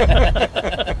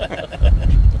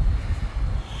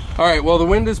 All right, well, the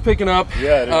wind is picking up.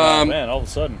 Yeah, dude, man, all of a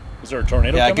sudden. Is there a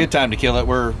tornado Yeah, coming? good time to kill it.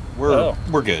 We're Oh.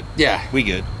 good. Yeah. We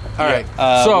good. All right.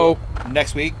 So So,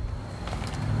 next week,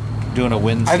 doing a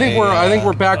Wednesday. I think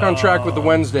we're back on track with the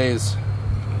Wednesdays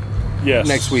Yes.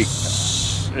 next week.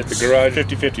 It's The garage.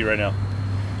 50-50 right now.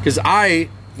 Because I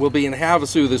will be in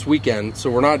Havasu this weekend, so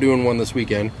we're not doing one this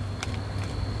weekend.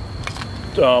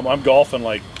 I'm golfing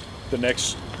like the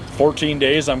next 14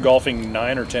 days. I'm golfing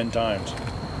 9 or 10 times.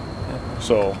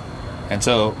 So And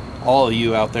so all of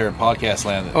you out there in podcast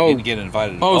land that Oh. need to get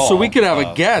invited. at Oh, so all, we could have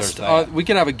a guest. Thursday. We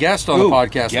could have a guest on Ooh, the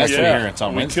podcast. guest next Yeah. week. appearance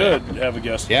on we Wednesday. could have a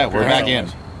guest. Yeah, we're back in.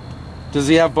 Does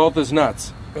he have both his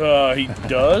nuts? He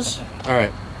does. All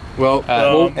right. Well,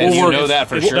 and you work. know that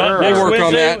for It's sure. not We'll next work on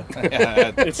Wednesday.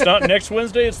 that. Yeah, It's not next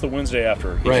Wednesday. It's the Wednesday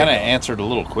after. he Right. kind of answered a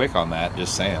little quick on that.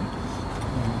 Just saying.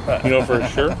 You know for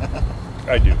sure?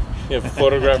 I do. You have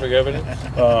photographic evidence?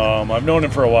 I've known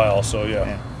him for a while, so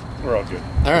yeah. We're all good.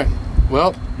 All right.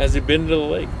 Well, Has he been to the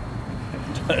lake?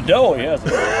 No, he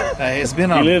hasn't. It's been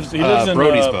He on lives in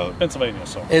Brody's boat. Pennsylvania.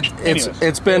 So it's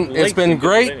Anyways. been Lakes in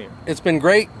great. Pennsylvania. It's been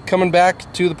great coming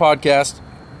back to the podcast.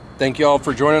 Thank you all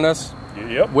for joining us.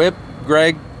 Yep. Whip,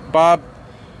 Greg, Bob,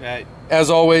 as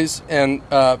always, and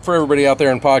for everybody out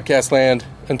there in podcast land.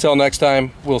 Until next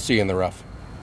time, we'll see you in the rough.